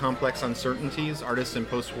about Complex Uncertainties, Artists in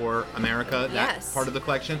Post-War America, that Yes. part of the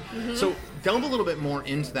collection? Mm-hmm. So delve a little bit more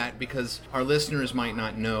into that, because our listeners might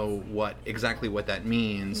not know exactly what that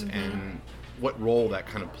means, mm-hmm. and what role that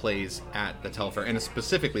kind of plays at the Telfair, and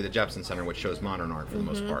specifically the Jepson Center, which shows modern art for the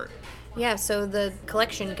most part. Yeah, so the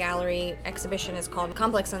collection gallery exhibition is called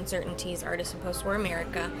Complex Uncertainties, Artists in Post-War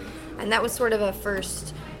America, and that was sort of a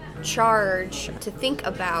first charge to think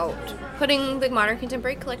about putting the modern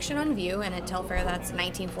contemporary collection on view, and at Telfair that's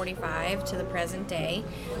 1945 to the present day.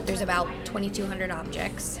 There's about 2,200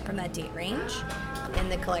 objects from that date range in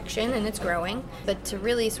the collection, and it's growing. But to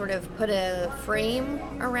really sort of put a frame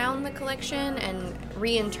around the collection and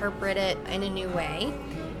reinterpret it in a new way.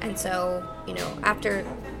 And so, after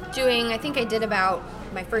I think I did about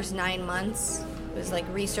my first 9 months, was like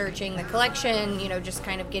researching the collection, just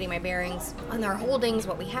kind of getting my bearings on our holdings,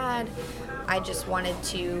 what we had. I just wanted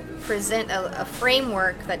to present a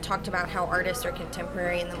framework that talked about how artists are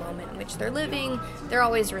contemporary in the moment in which they're living. They're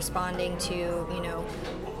always responding to,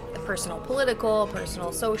 the personal political,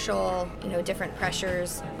 personal social, different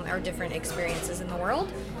pressures or different experiences in the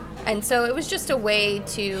world. And so it was just a way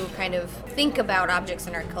to kind of think about objects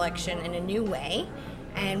in our collection in a new way.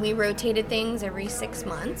 And we rotated things every 6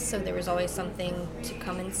 months, so there was always something to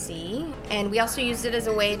come and see. And we also used it as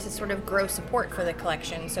a way to sort of grow support for the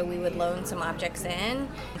collection. So we would loan some objects in,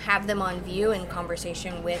 have them on view in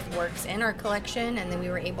conversation with works in our collection, and then we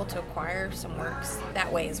were able to acquire some works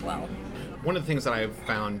that way as well. one of the things that I've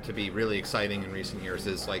found to be really exciting in recent years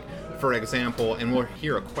is, like, for example, and we'll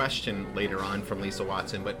hear a question later on from Lisa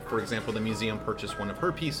Watson, but for example, the museum purchased one of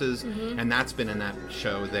her pieces, and that's been in that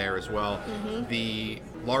show there as well. The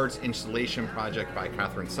large installation project by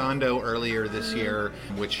Catherine Sando earlier this year,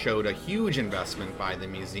 which showed a huge investment by the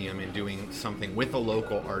museum in doing something with a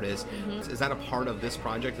local artist. Is that a part of this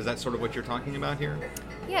project? Is that sort of what you're talking about here?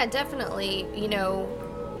 Yeah, definitely. You know,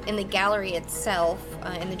 in the gallery itself,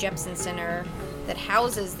 in the Jepson Center that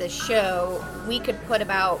houses this show, we could put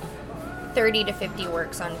about 30 to 50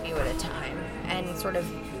 works on view at a time. And sort of,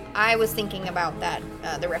 I was thinking about that,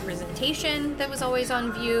 the representation that was always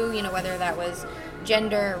on view, you know, whether that was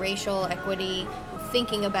gender, racial equity,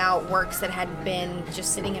 thinking about works that had been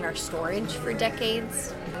just sitting in our storage for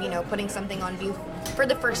decades, you know, putting something on view for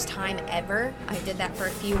the first time ever. I did that for a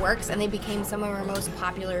few works, and they became some of our most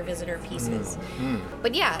popular visitor pieces.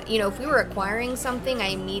 But yeah, you know, if we were acquiring something, I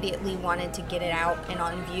immediately wanted to get it out and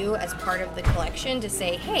on view as part of the collection to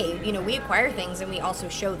say, hey, you know, we acquire things and we also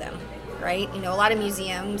show them, right? You know, a lot of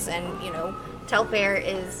museums, and, you know, Telfair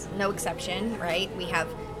is no exception, right? We have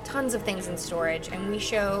tons of things in storage, and we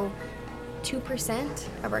show 2%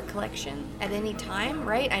 of our collection at any time,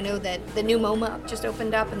 right? I know that the new MoMA just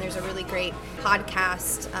opened up, and there's a really great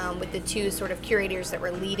podcast with the two sort of curators that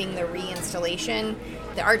were leading the reinstallation,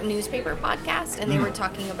 the Art and Newspaper podcast, and they were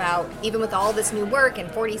talking about, even with all this new work and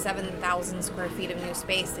 47,000 square feet of new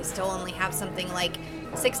space, they still only have something like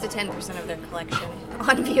 6 to 10% of their collection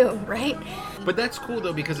on view, right? But that's cool,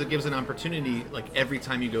 though, because it gives an opportunity, like, every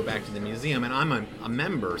time you go back to the museum, and I'm a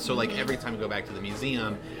member, so, like, every time you go back to the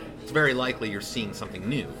museum, it's very likely you're seeing something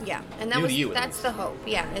new. Yeah, and that's the hope,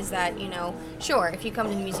 yeah, is that, you know, sure, if you come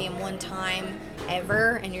to the museum one time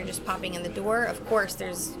ever and you're just popping in the door, of course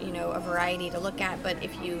there's, you know, a variety to look at, but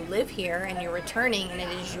if you live here and you're returning and it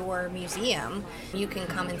is your museum, you can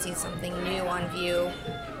come and see something new on view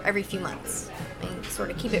every few months and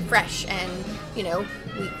sort of keep it fresh, and, you know,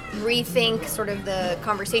 we rethink sort of the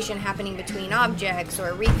conversation happening between objects,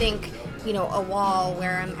 or rethink, you know, a wall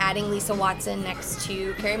where I'm adding Lisa Watson next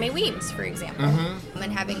to Carrie Mae Weems, for example,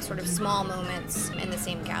 and having sort of small moments in the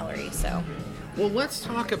same gallery. So, well, let's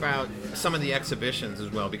talk about some of the exhibitions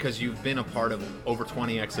as well, because you've been a part of over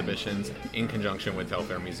 20 exhibitions in conjunction with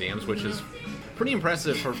Telfair Museums, which is pretty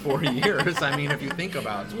impressive for 4 years. I mean, if you think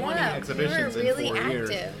about 20 exhibitions in 4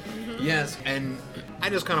 years. Yes, and I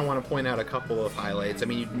just kind of want to point out a couple of highlights. I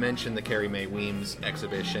mean, you mentioned the Carrie Mae Weems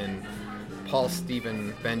exhibition, Paul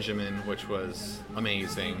Stephen Benjamin, which was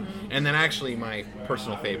amazing, and then actually my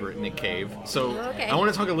personal favorite, Nick Cave. So I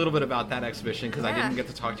want to talk a little bit about that exhibition, because I didn't get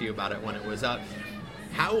to talk to you about it when it was up.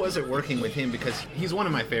 How was it working with him? Because he's one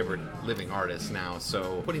of my favorite living artists now,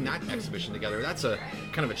 so putting that exhibition together, that's a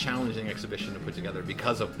kind of a challenging exhibition to put together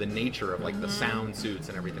because of the nature of, like, the sound suits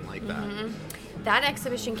and everything like that. That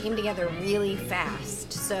exhibition came together really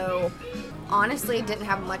fast, so honestly didn't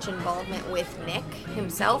have much involvement with Nick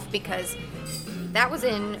himself, because that was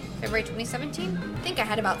in February 2017. I think I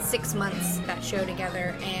had about 6 months that show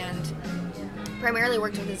together, and primarily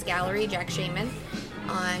worked with his gallery, Jack Shaman,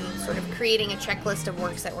 on sort of creating a checklist of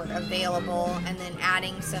works that were available, and then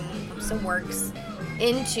adding some works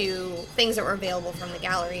into things that were available from the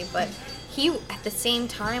gallery. But he, at the same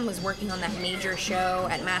time, was working on that major show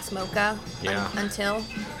at Mass MoCA until...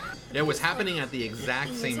 It was happening at the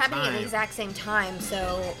exact same time. At the exact same time,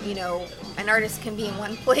 so, you know, an artist can be in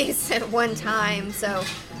one place at one time, so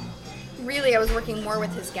really I was working more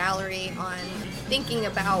with his gallery on thinking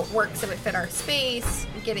about works that would fit our space,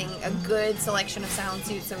 getting a good selection of sound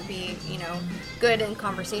suits that would be, you know, good in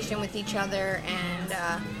conversation with each other,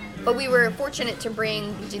 and but we were fortunate to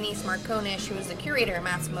bring Denise Marconish, who was the curator at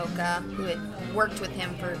Mass MoCA, who had worked with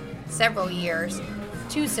him for several years,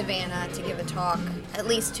 to Savannah to give a talk, at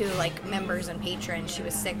least to, like, members and patrons. She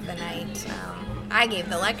was sick the night I gave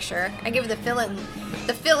the lecture. I gave the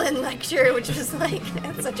fill-in lecture, which was, like,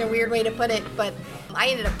 that's such a weird way to put it, but I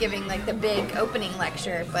ended up giving, like, the big opening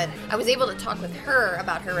lecture. But I was able to talk with her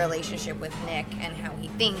about her relationship with Nick and how he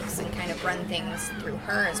thinks, and kind of run things through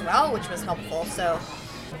her as well, which was helppful. So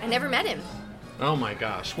I never met him. Oh my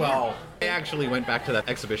gosh. Well, I actually went back to that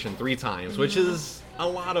exhibition 3 times, which is a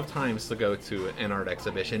lot of times to go to an art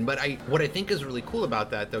exhibition. But what I think is really cool about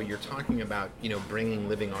that, though, you're talking about, you know, bringing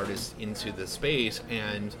living artists into the space,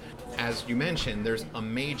 and as you mentioned, there's a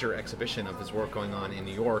major exhibition of his work going on in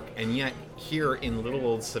New York, and yet here in little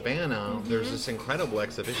old Savannah, there's this incredible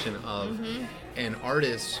exhibition of an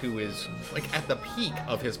artist who is, like, at the peak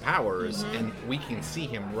of his powers, and we can see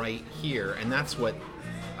him right here, and that's what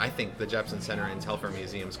I think the Jepson Center and Telfair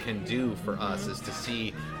Museums can do for us, is to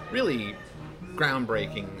see really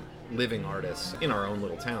groundbreaking living artists in our own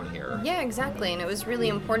little town here. Yeah, exactly. And it was really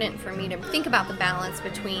important for me to think about the balance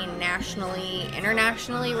between nationally,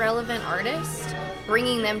 internationally relevant artists,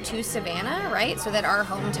 bringing them to Savannah, right? So that our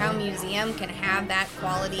hometown museum can have that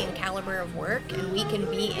quality and caliber of work, and we can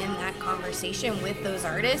be in that conversation with those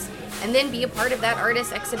artists, and then be a part of that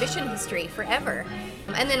artist's exhibition history forever.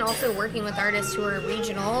 And then also working with artists who are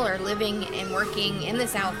regional or living and working in the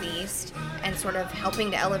Southeast, and sort of helping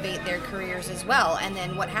to elevate their careers as well. And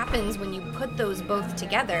then what happens when you put those both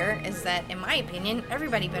together is that, in my opinion,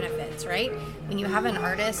 everybody benefits, right? When you have an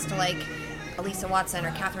artist like Elisa Watson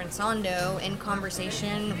or Catherine Sondo in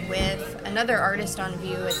conversation with another artist on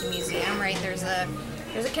view at the museum, right? There's a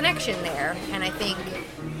connection there. And I think,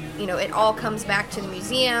 you know, it all comes back to the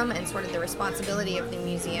museum and sort of the responsibility of the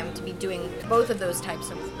museum to be doing both of those types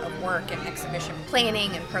of work and exhibition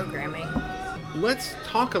planning and programming. Let's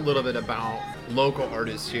talk a little bit about local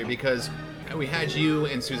artists here, because we had you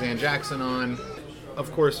and Suzanne Jackson on. Of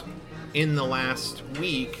course, in the last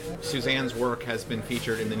week, Suzanne's work has been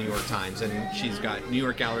featured in the New York Times, and she's got New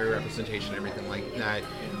York Gallery representation, everything like that.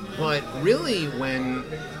 But really, when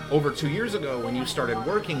over 2 years ago, when you started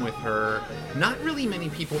working with her, not really many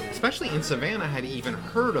people, especially in Savannah, had even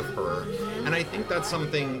heard of her. And I think that's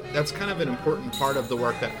something that's kind of an important part of the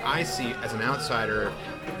work that I see as an outsider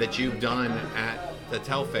that you've done at the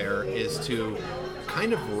Telfair, is to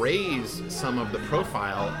kind of raise some of the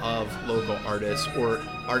profile of local artists or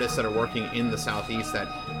artists that are working in the Southeast that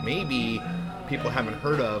maybe people haven't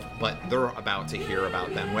heard of, but they're about to hear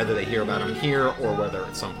about them, whether they hear about them here or whether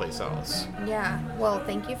it's someplace else. Yeah, well,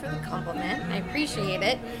 thank you for the compliment. I appreciate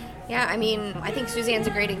it. Yeah, I mean, I think Suzanne's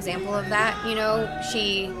a great example of that. You know,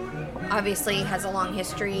 she obviously has a long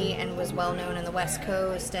history and was well known in the West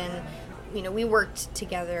Coast, and you know, we worked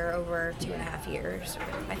together over 2.5 years.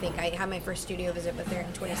 I think I had my first studio visit with her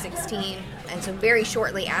in 2016. And so very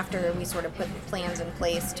shortly after, we sort of put plans in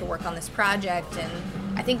place to work on this project. And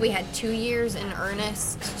I think we had 2 years in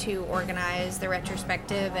earnest to organize the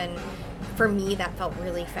retrospective. And for me, that felt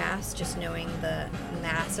really fast, just knowing the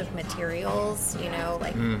mass of materials, you know,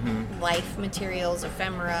 like life materials,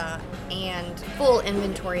 ephemera, and full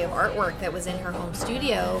inventory of artwork that was in her home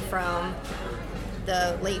studio from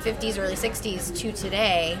the late 50s, early 60s to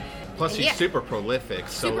today. Plus, she's super prolific.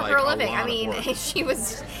 Super prolific. I mean, she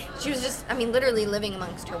was just, I mean, literally living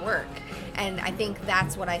amongst her work. And I think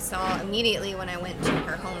that's what I saw immediately when I went to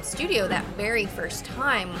her home studio that very first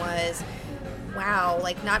time was, wow,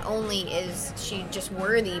 like not only is she just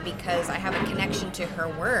worthy because I have a connection to her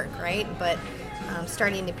work, right? But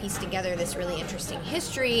starting to piece together this really interesting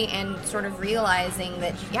history and sort of realizing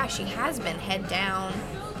that, yeah, she has been head down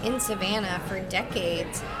in Savannah for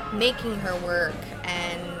decades, making her work,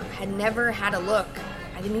 and had never had a look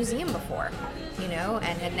at a museum before, you know,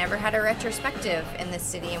 and had never had a retrospective in the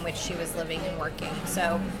city in which she was living and working.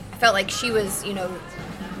 So I felt like she was, you know,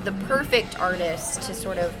 the perfect artist to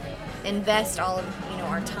sort of invest all of, you know,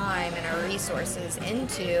 our time and our resources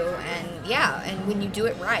into. And yeah, and when you do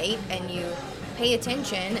it right and you pay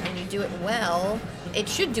attention and you do it well, it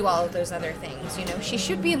should do all of those other things. You know, she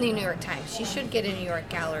should be in the New York Times. She should get a New York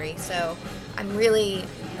gallery. So I'm really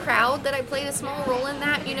proud that I played a small role in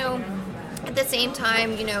that, you know. At the same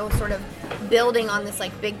time, you know, sort of building on this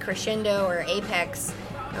like big crescendo or apex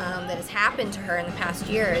that has happened to her in the past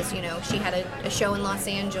years. You know, she had a show in Los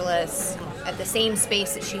Angeles at the same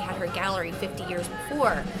space that she had her gallery 50 years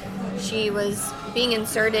before. She was being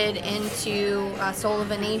inserted into Soul of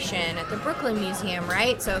a Nation at the Brooklyn Museum,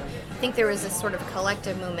 right? So I think there was this sort of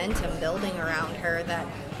collective momentum building around her that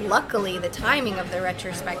luckily the timing of the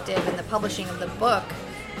retrospective and the publishing of the book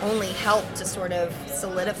only helped to sort of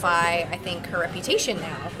solidify, I think, her reputation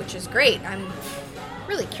now, which is great. I'm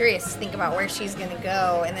really curious to think about where she's going to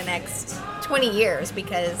go in the next 20 years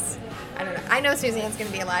because I don't know. I know Suzanne's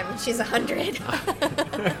going to be alive when she's 100.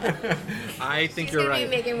 I think you're right. She's going to be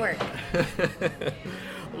making work.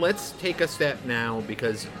 Let's take a step now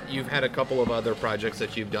because you've had a couple of other projects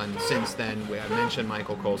that you've done since then. I mentioned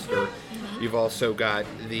Michael Colster. You've also got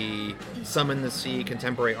the Summon the Sea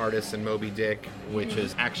Contemporary Artists and Moby Dick, which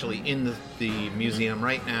is actually in the museum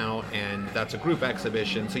right now, and that's a group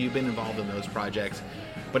exhibition, so you've been involved in those projects.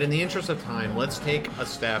 But in the interest of time, let's take a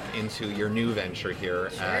step into your new venture here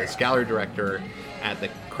as gallery director at the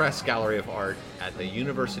Crest Gallery of Art at the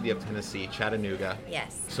University of Tennessee, Chattanooga.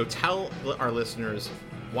 Yes. So tell our listeners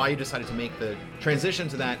why you decided to make the transition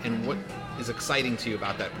to that and what is exciting to you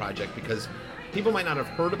about that project, because people might not have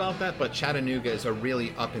heard about that, but Chattanooga is a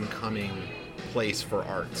really up-and-coming place for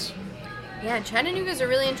arts. Yeah, Chattanooga is a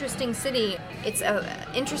really interesting city. It's an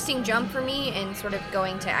interesting jump for me in sort of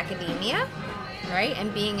going to academia right?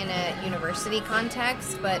 And being in a university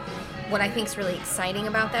context. But what I think is really exciting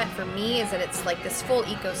about that for me is that it's like this full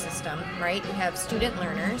ecosystem, right? You have student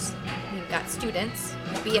learners, you've got students,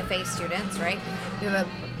 BFA students, right? You have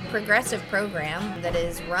a progressive program that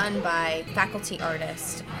is run by faculty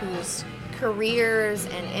artists whose careers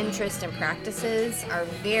and interests and practices are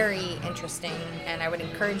very interesting, and I would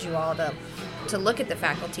encourage you all to look at the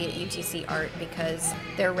faculty at UTC Art because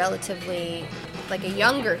they're relatively like a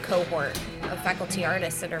younger cohort of faculty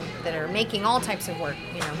artists that are making all types of work,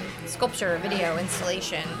 sculpture, video,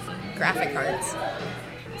 installation, graphic arts.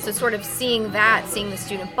 So sort of seeing the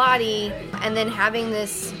student body, and then having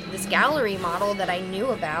this gallery model that I knew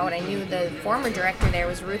about. I knew the former director there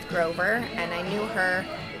was Ruth Grover, and I knew her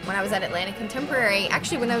when I was at Atlanta Contemporary.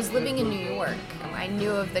 Actually, when I was living in New York, I knew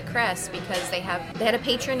of the Crest because they had a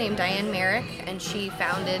patron named Diane Merrick, and she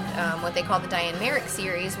founded what they call the Diane Merrick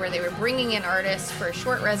series, where they were bringing in artists for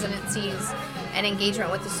short residencies and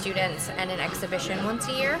engagement with the students and an exhibition once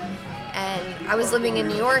a year. And I was living in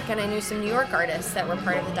New York, and I knew some New York artists that were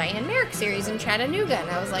part of the Diane Merrick series in Chattanooga. And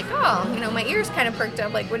I was like, my ears kind of perked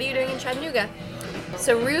up, like, what are you doing in Chattanooga?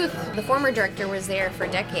 So Ruth, the former director, was there for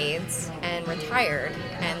decades and retired.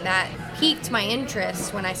 And that piqued my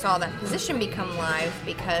interest when I saw that position become live,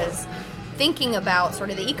 because thinking about sort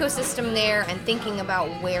of the ecosystem there and thinking about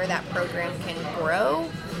where that program can grow,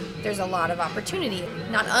 there's a lot of opportunity,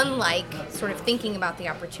 not unlike sort of thinking about the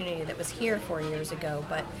opportunity that was here 4 years ago.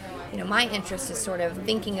 But my interest is sort of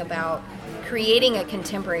thinking about creating a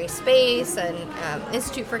contemporary space, an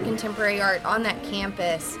Institute for Contemporary Art on that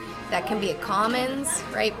campus that can be a commons,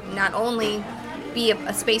 right? Not only be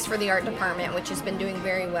a space for the art department, which has been doing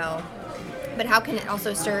very well, but how can it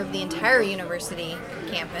also serve the entire university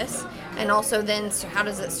campus? And also then, so how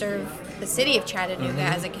does it serve the city of Chattanooga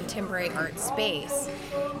as a contemporary art space?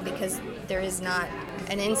 Because there is not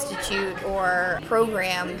an institute or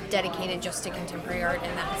program dedicated just to contemporary art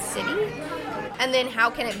in that city. And then how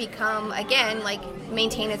can it become, again, like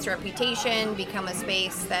maintain its reputation, become a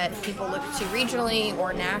space that people look to regionally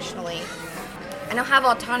or nationally, and I'll have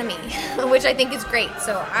autonomy, which I think is great.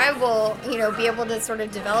 So I will, be able to sort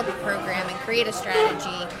of develop a program and create a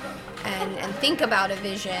strategy and think about a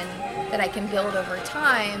vision that I can build over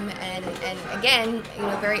time. And again,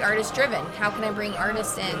 very artist driven. How can I bring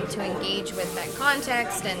artists in to engage with that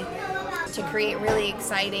context and to create really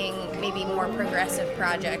exciting, maybe more progressive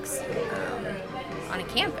projects on a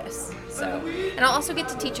campus? So, and I'll also get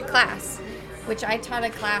to teach a class, which I taught a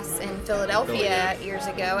class in Philadelphia years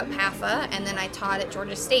ago at PAFA, and then I taught at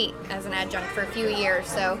Georgia State as an adjunct for a few years.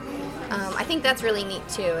 So I think that's really neat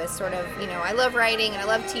too, is sort of, I love writing and I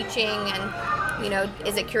love teaching, and,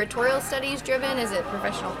 is it curatorial studies driven? Is it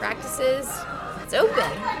professional practices? It's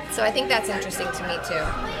open. So I think that's interesting to me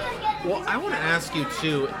too. Well, I want to ask you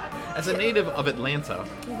too, as a native of Atlanta,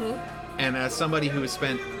 and as somebody who has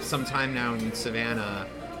spent some time now in Savannah,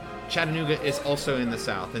 Chattanooga is also in the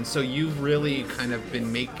South, and so you've really kind of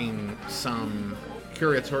been making some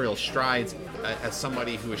curatorial strides as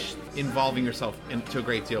somebody who is involving yourself into a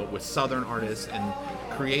great deal with Southern artists and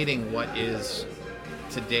creating what is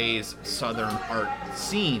today's Southern art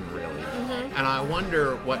scene, really. And I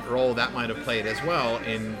wonder what role that might have played as well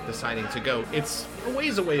in deciding to go. It's a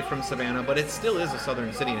ways away from Savannah, but it still is a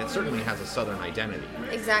Southern city, and it certainly has a Southern identity.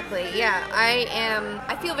 Exactly, yeah.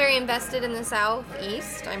 I feel very invested in the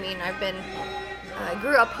Southeast. I mean, I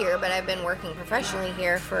grew up here, but I've been working professionally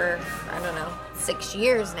here for, 6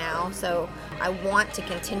 years now. So I want to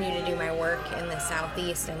continue to do my work in the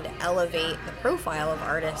Southeast and to elevate the profile of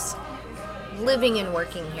artists living and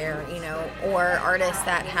working here, or artists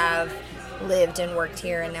that have lived and worked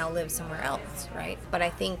here and now live somewhere else, right? But I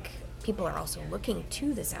think people are also looking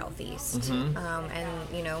to the Southeast. And,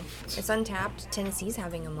 it's untapped. Tennessee's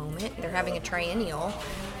having a moment. They're having a triennial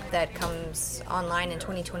that comes online in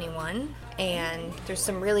 2021. And there's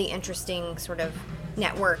some really interesting sort of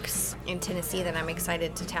networks in Tennessee that I'm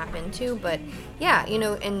excited to tap into. But yeah,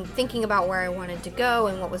 and thinking about where I wanted to go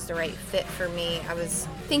and what was the right fit for me, I was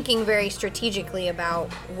thinking very strategically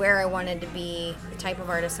about where I wanted to be, the type of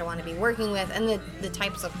artists I want to be working with, and the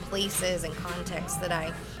types of places and contexts that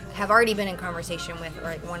I have already been in conversation with or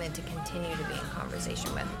I wanted to continue to be in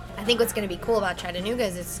conversation with. I think what's going to be cool about Chattanooga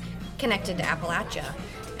is it's connected to Appalachia.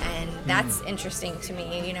 And that's interesting to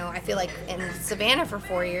me. I feel like in Savannah for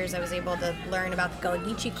 4 years, I was able to learn about the Gullah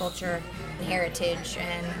Geechee culture and heritage,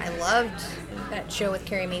 and I loved that show with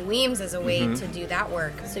Carrie Mae Weems as a way to do that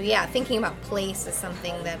work. So yeah, thinking about place is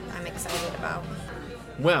something that I'm excited about.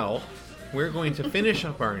 Well, we're going to finish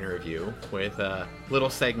up our interview with a little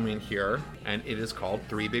segment here, and it is called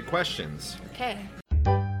 3 Big Questions. Okay.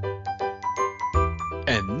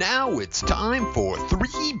 And now Now it's time for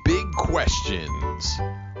 3 Big Questions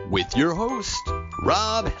with your host,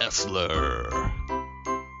 Rob Hessler.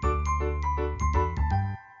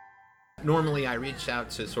 Normally I reach out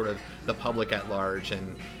to sort of the public at large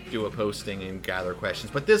and do a posting and gather questions,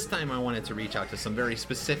 but this time I wanted to reach out to some very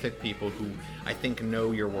specific people who I think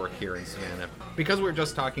know your work here in Savannah. Because we're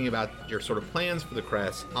just talking about your sort of plans for the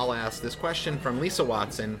Crest, I'll ask this question from Lisa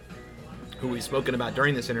Watson, who we've spoken about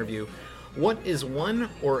during this interview. What is one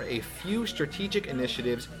or a few strategic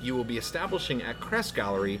initiatives you will be establishing at Crest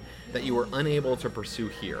Gallery that you were unable to pursue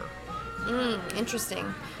here? Interesting.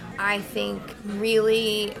 I think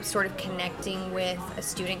really sort of connecting with a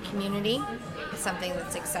student community is something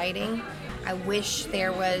that's exciting. I wish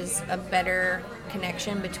there was a better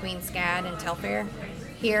connection between SCAD and Telfair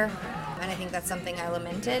here, and I think that's something I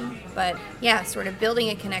lamented. But yeah, sort of building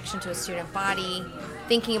a connection to a student body,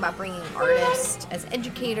 thinking about bringing artists as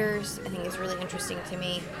educators, I think is really interesting to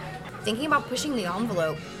me. Thinking about pushing the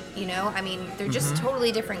envelope, you know, I mean, they're just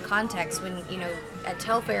totally different contexts. When, you know, at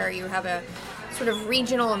Telfair you have a sort of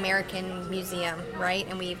regional American museum, right?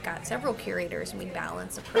 And we've got several curators and we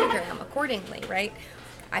balance a program accordingly, right?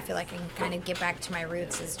 I feel like I can kind of get back to my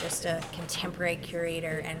roots as just a contemporary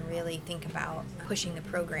curator and really think about pushing the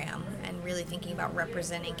program and really thinking about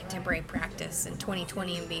representing contemporary practice in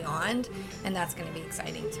 2020 and beyond. And that's going to be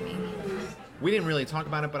exciting to me. We didn't really talk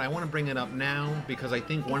about it, but I want to bring it up now because I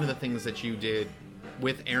think one of the things that you did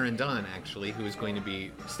with Aaron Dunn, actually, who is going to be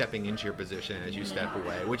stepping into your position as you step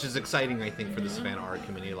away, which is exciting, I think, for the Savannah art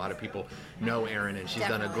community. A lot of people know Aaron, and she's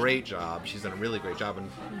done a great job. She's done a really great job, and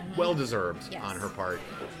well-deserved on her part,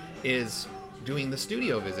 is doing the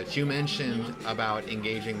studio visits. You mentioned about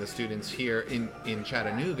engaging the students here in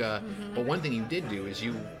Chattanooga, but one thing you did do is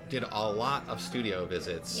you did a lot of studio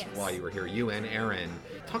visits while you were here, you and Aaron.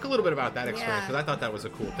 Talk a little bit about that experience, because I thought that was a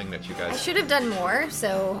cool thing that you guys... I should have done more,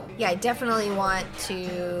 so yeah, I definitely want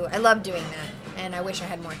to... I love doing that, and I wish I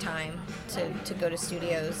had more time to go to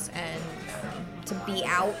studios and to be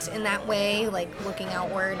out in that way, like looking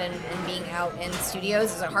outward and being out in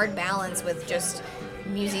studios is a hard balance with just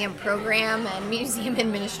museum program and museum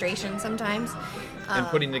administration sometimes. And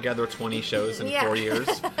putting together 20 shows in 4 years.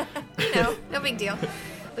 You know, no big deal.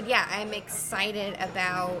 But yeah, I'm excited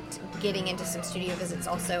about getting into some studio visits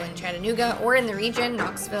also in Chattanooga or in the region,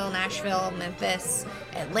 Knoxville, Nashville, Memphis,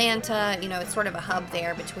 Atlanta. You know, it's sort of a hub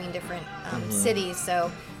there between different cities. So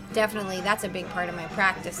definitely that's a big part of my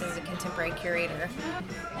practice as a contemporary curator.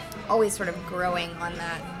 Always sort of growing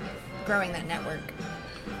that network.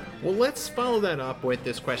 Well, let's follow that up with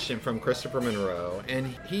this question from Christopher Monroe, and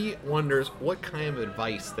he wonders what kind of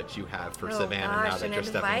advice that you have for Savannah now that you're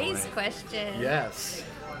stepping away. An advice question. Yes.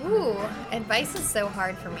 Ooh, advice is so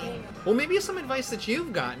hard for me. Well, maybe some advice that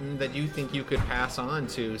you've gotten that you think you could pass on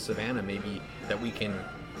to Savannah, maybe that we can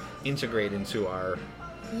integrate into our...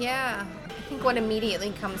 Yeah, I think what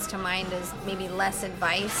immediately comes to mind is maybe less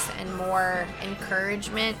advice and more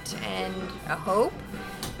encouragement and a hope,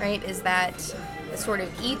 right? Is that the sort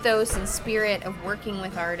of ethos and spirit of working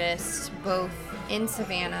with artists, both in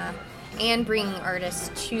Savannah and bringing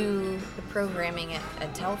artists to the programming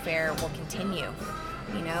at Telfair will continue.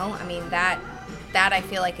 You know, I mean, that I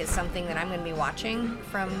feel like is something that I'm going to be watching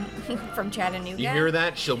from Chattanooga. You hear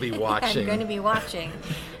that? She'll be watching. I'm going to be watching.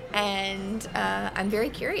 And I'm very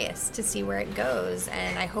curious to see where it goes,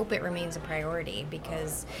 and I hope it remains a priority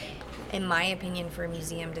because, in my opinion, for a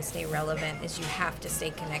museum to stay relevant is you have to stay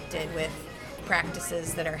connected with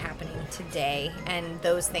practices that are happening today, and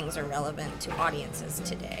those things are relevant to audiences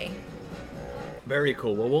today. Very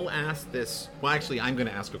cool. Well, we'll ask this. Well, actually, I'm going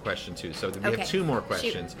to ask a question too. So we have 2 more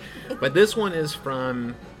questions. But this one is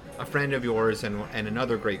from a friend of yours and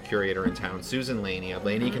another great curator in town, Susan Laney of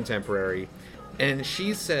Laney Contemporary. And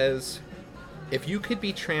she says, if you could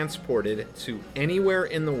be transported to anywhere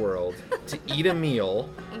in the world to eat a meal,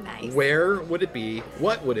 Nice. Where would it be?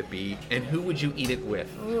 What would it be? And who would you eat it with?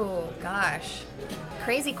 Ooh, gosh.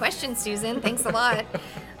 Crazy question, Susan. Thanks a lot.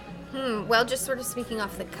 Well, just sort of speaking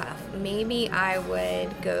off the cuff, maybe I would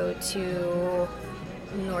go to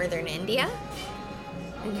northern India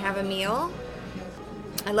and have a meal.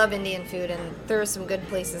 I love Indian food, and there are some good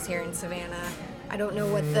places here in Savannah. I don't know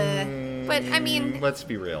what but I mean... Let's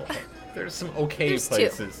be real. There's some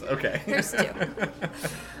places. 2. Okay. There's 2.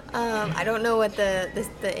 I don't know what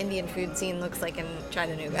the Indian food scene looks like in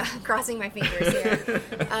Chattanooga. Crossing my fingers here.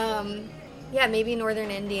 Yeah, maybe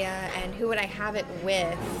northern India, and who would I have it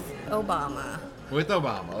with? Obama. With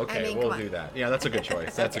Obama, okay, I mean, we'll do that. Yeah, that's a good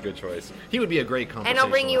choice. That's a good choice. He would be a great conversation. And I'll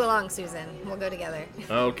bring you along, Susan. We'll go together.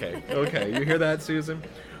 Okay. You hear that, Susan?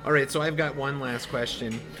 All right, so I've got one last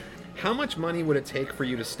question. How much money would it take for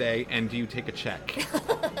you to stay, and do you take a check?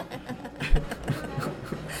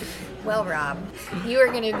 Well, Rob, you are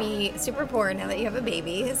going to be super poor now that you have a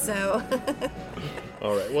baby, so...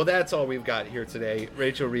 All right. Well, that's all we've got here today.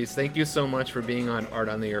 Rachel, Reese, thank you so much for being on Art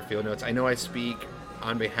on the Air Field Notes. I know I speak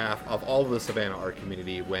on behalf of all of the Savannah art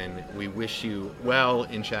community when we wish you well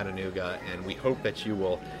in Chattanooga, and we hope that you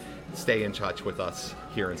will stay in touch with us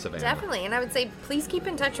here in Savannah. Definitely, and I would say please keep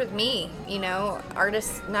in touch with me. You know,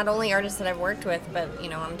 artists, not only artists that I've worked with, but, you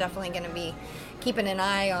know, I'm definitely going to be keeping an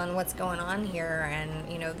eye on what's going on here,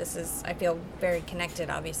 and, you know, I feel very connected,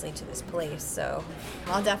 obviously, to this place, so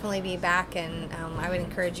I'll definitely be back, and I would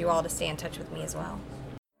encourage you all to stay in touch with me as well.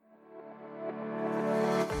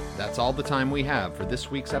 That's all the time we have for this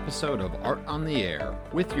week's episode of Art on the Air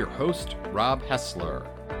with your host, Rob Hessler.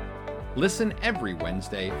 Listen every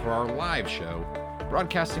Wednesday for our live show,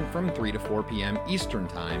 broadcasting from 3 to 4 p.m. Eastern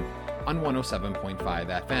Time on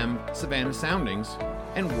 107.5 FM Savannah Soundings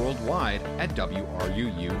and worldwide at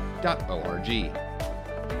WRUU.org.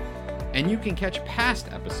 And you can catch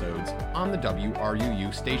past episodes on the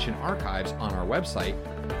WRUU station archives on our website,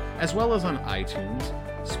 as well as on iTunes,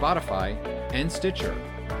 Spotify, and Stitcher.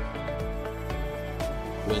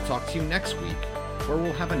 We'll talk to you next week, where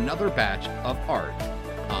we'll have another batch of Art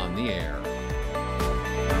on the Air.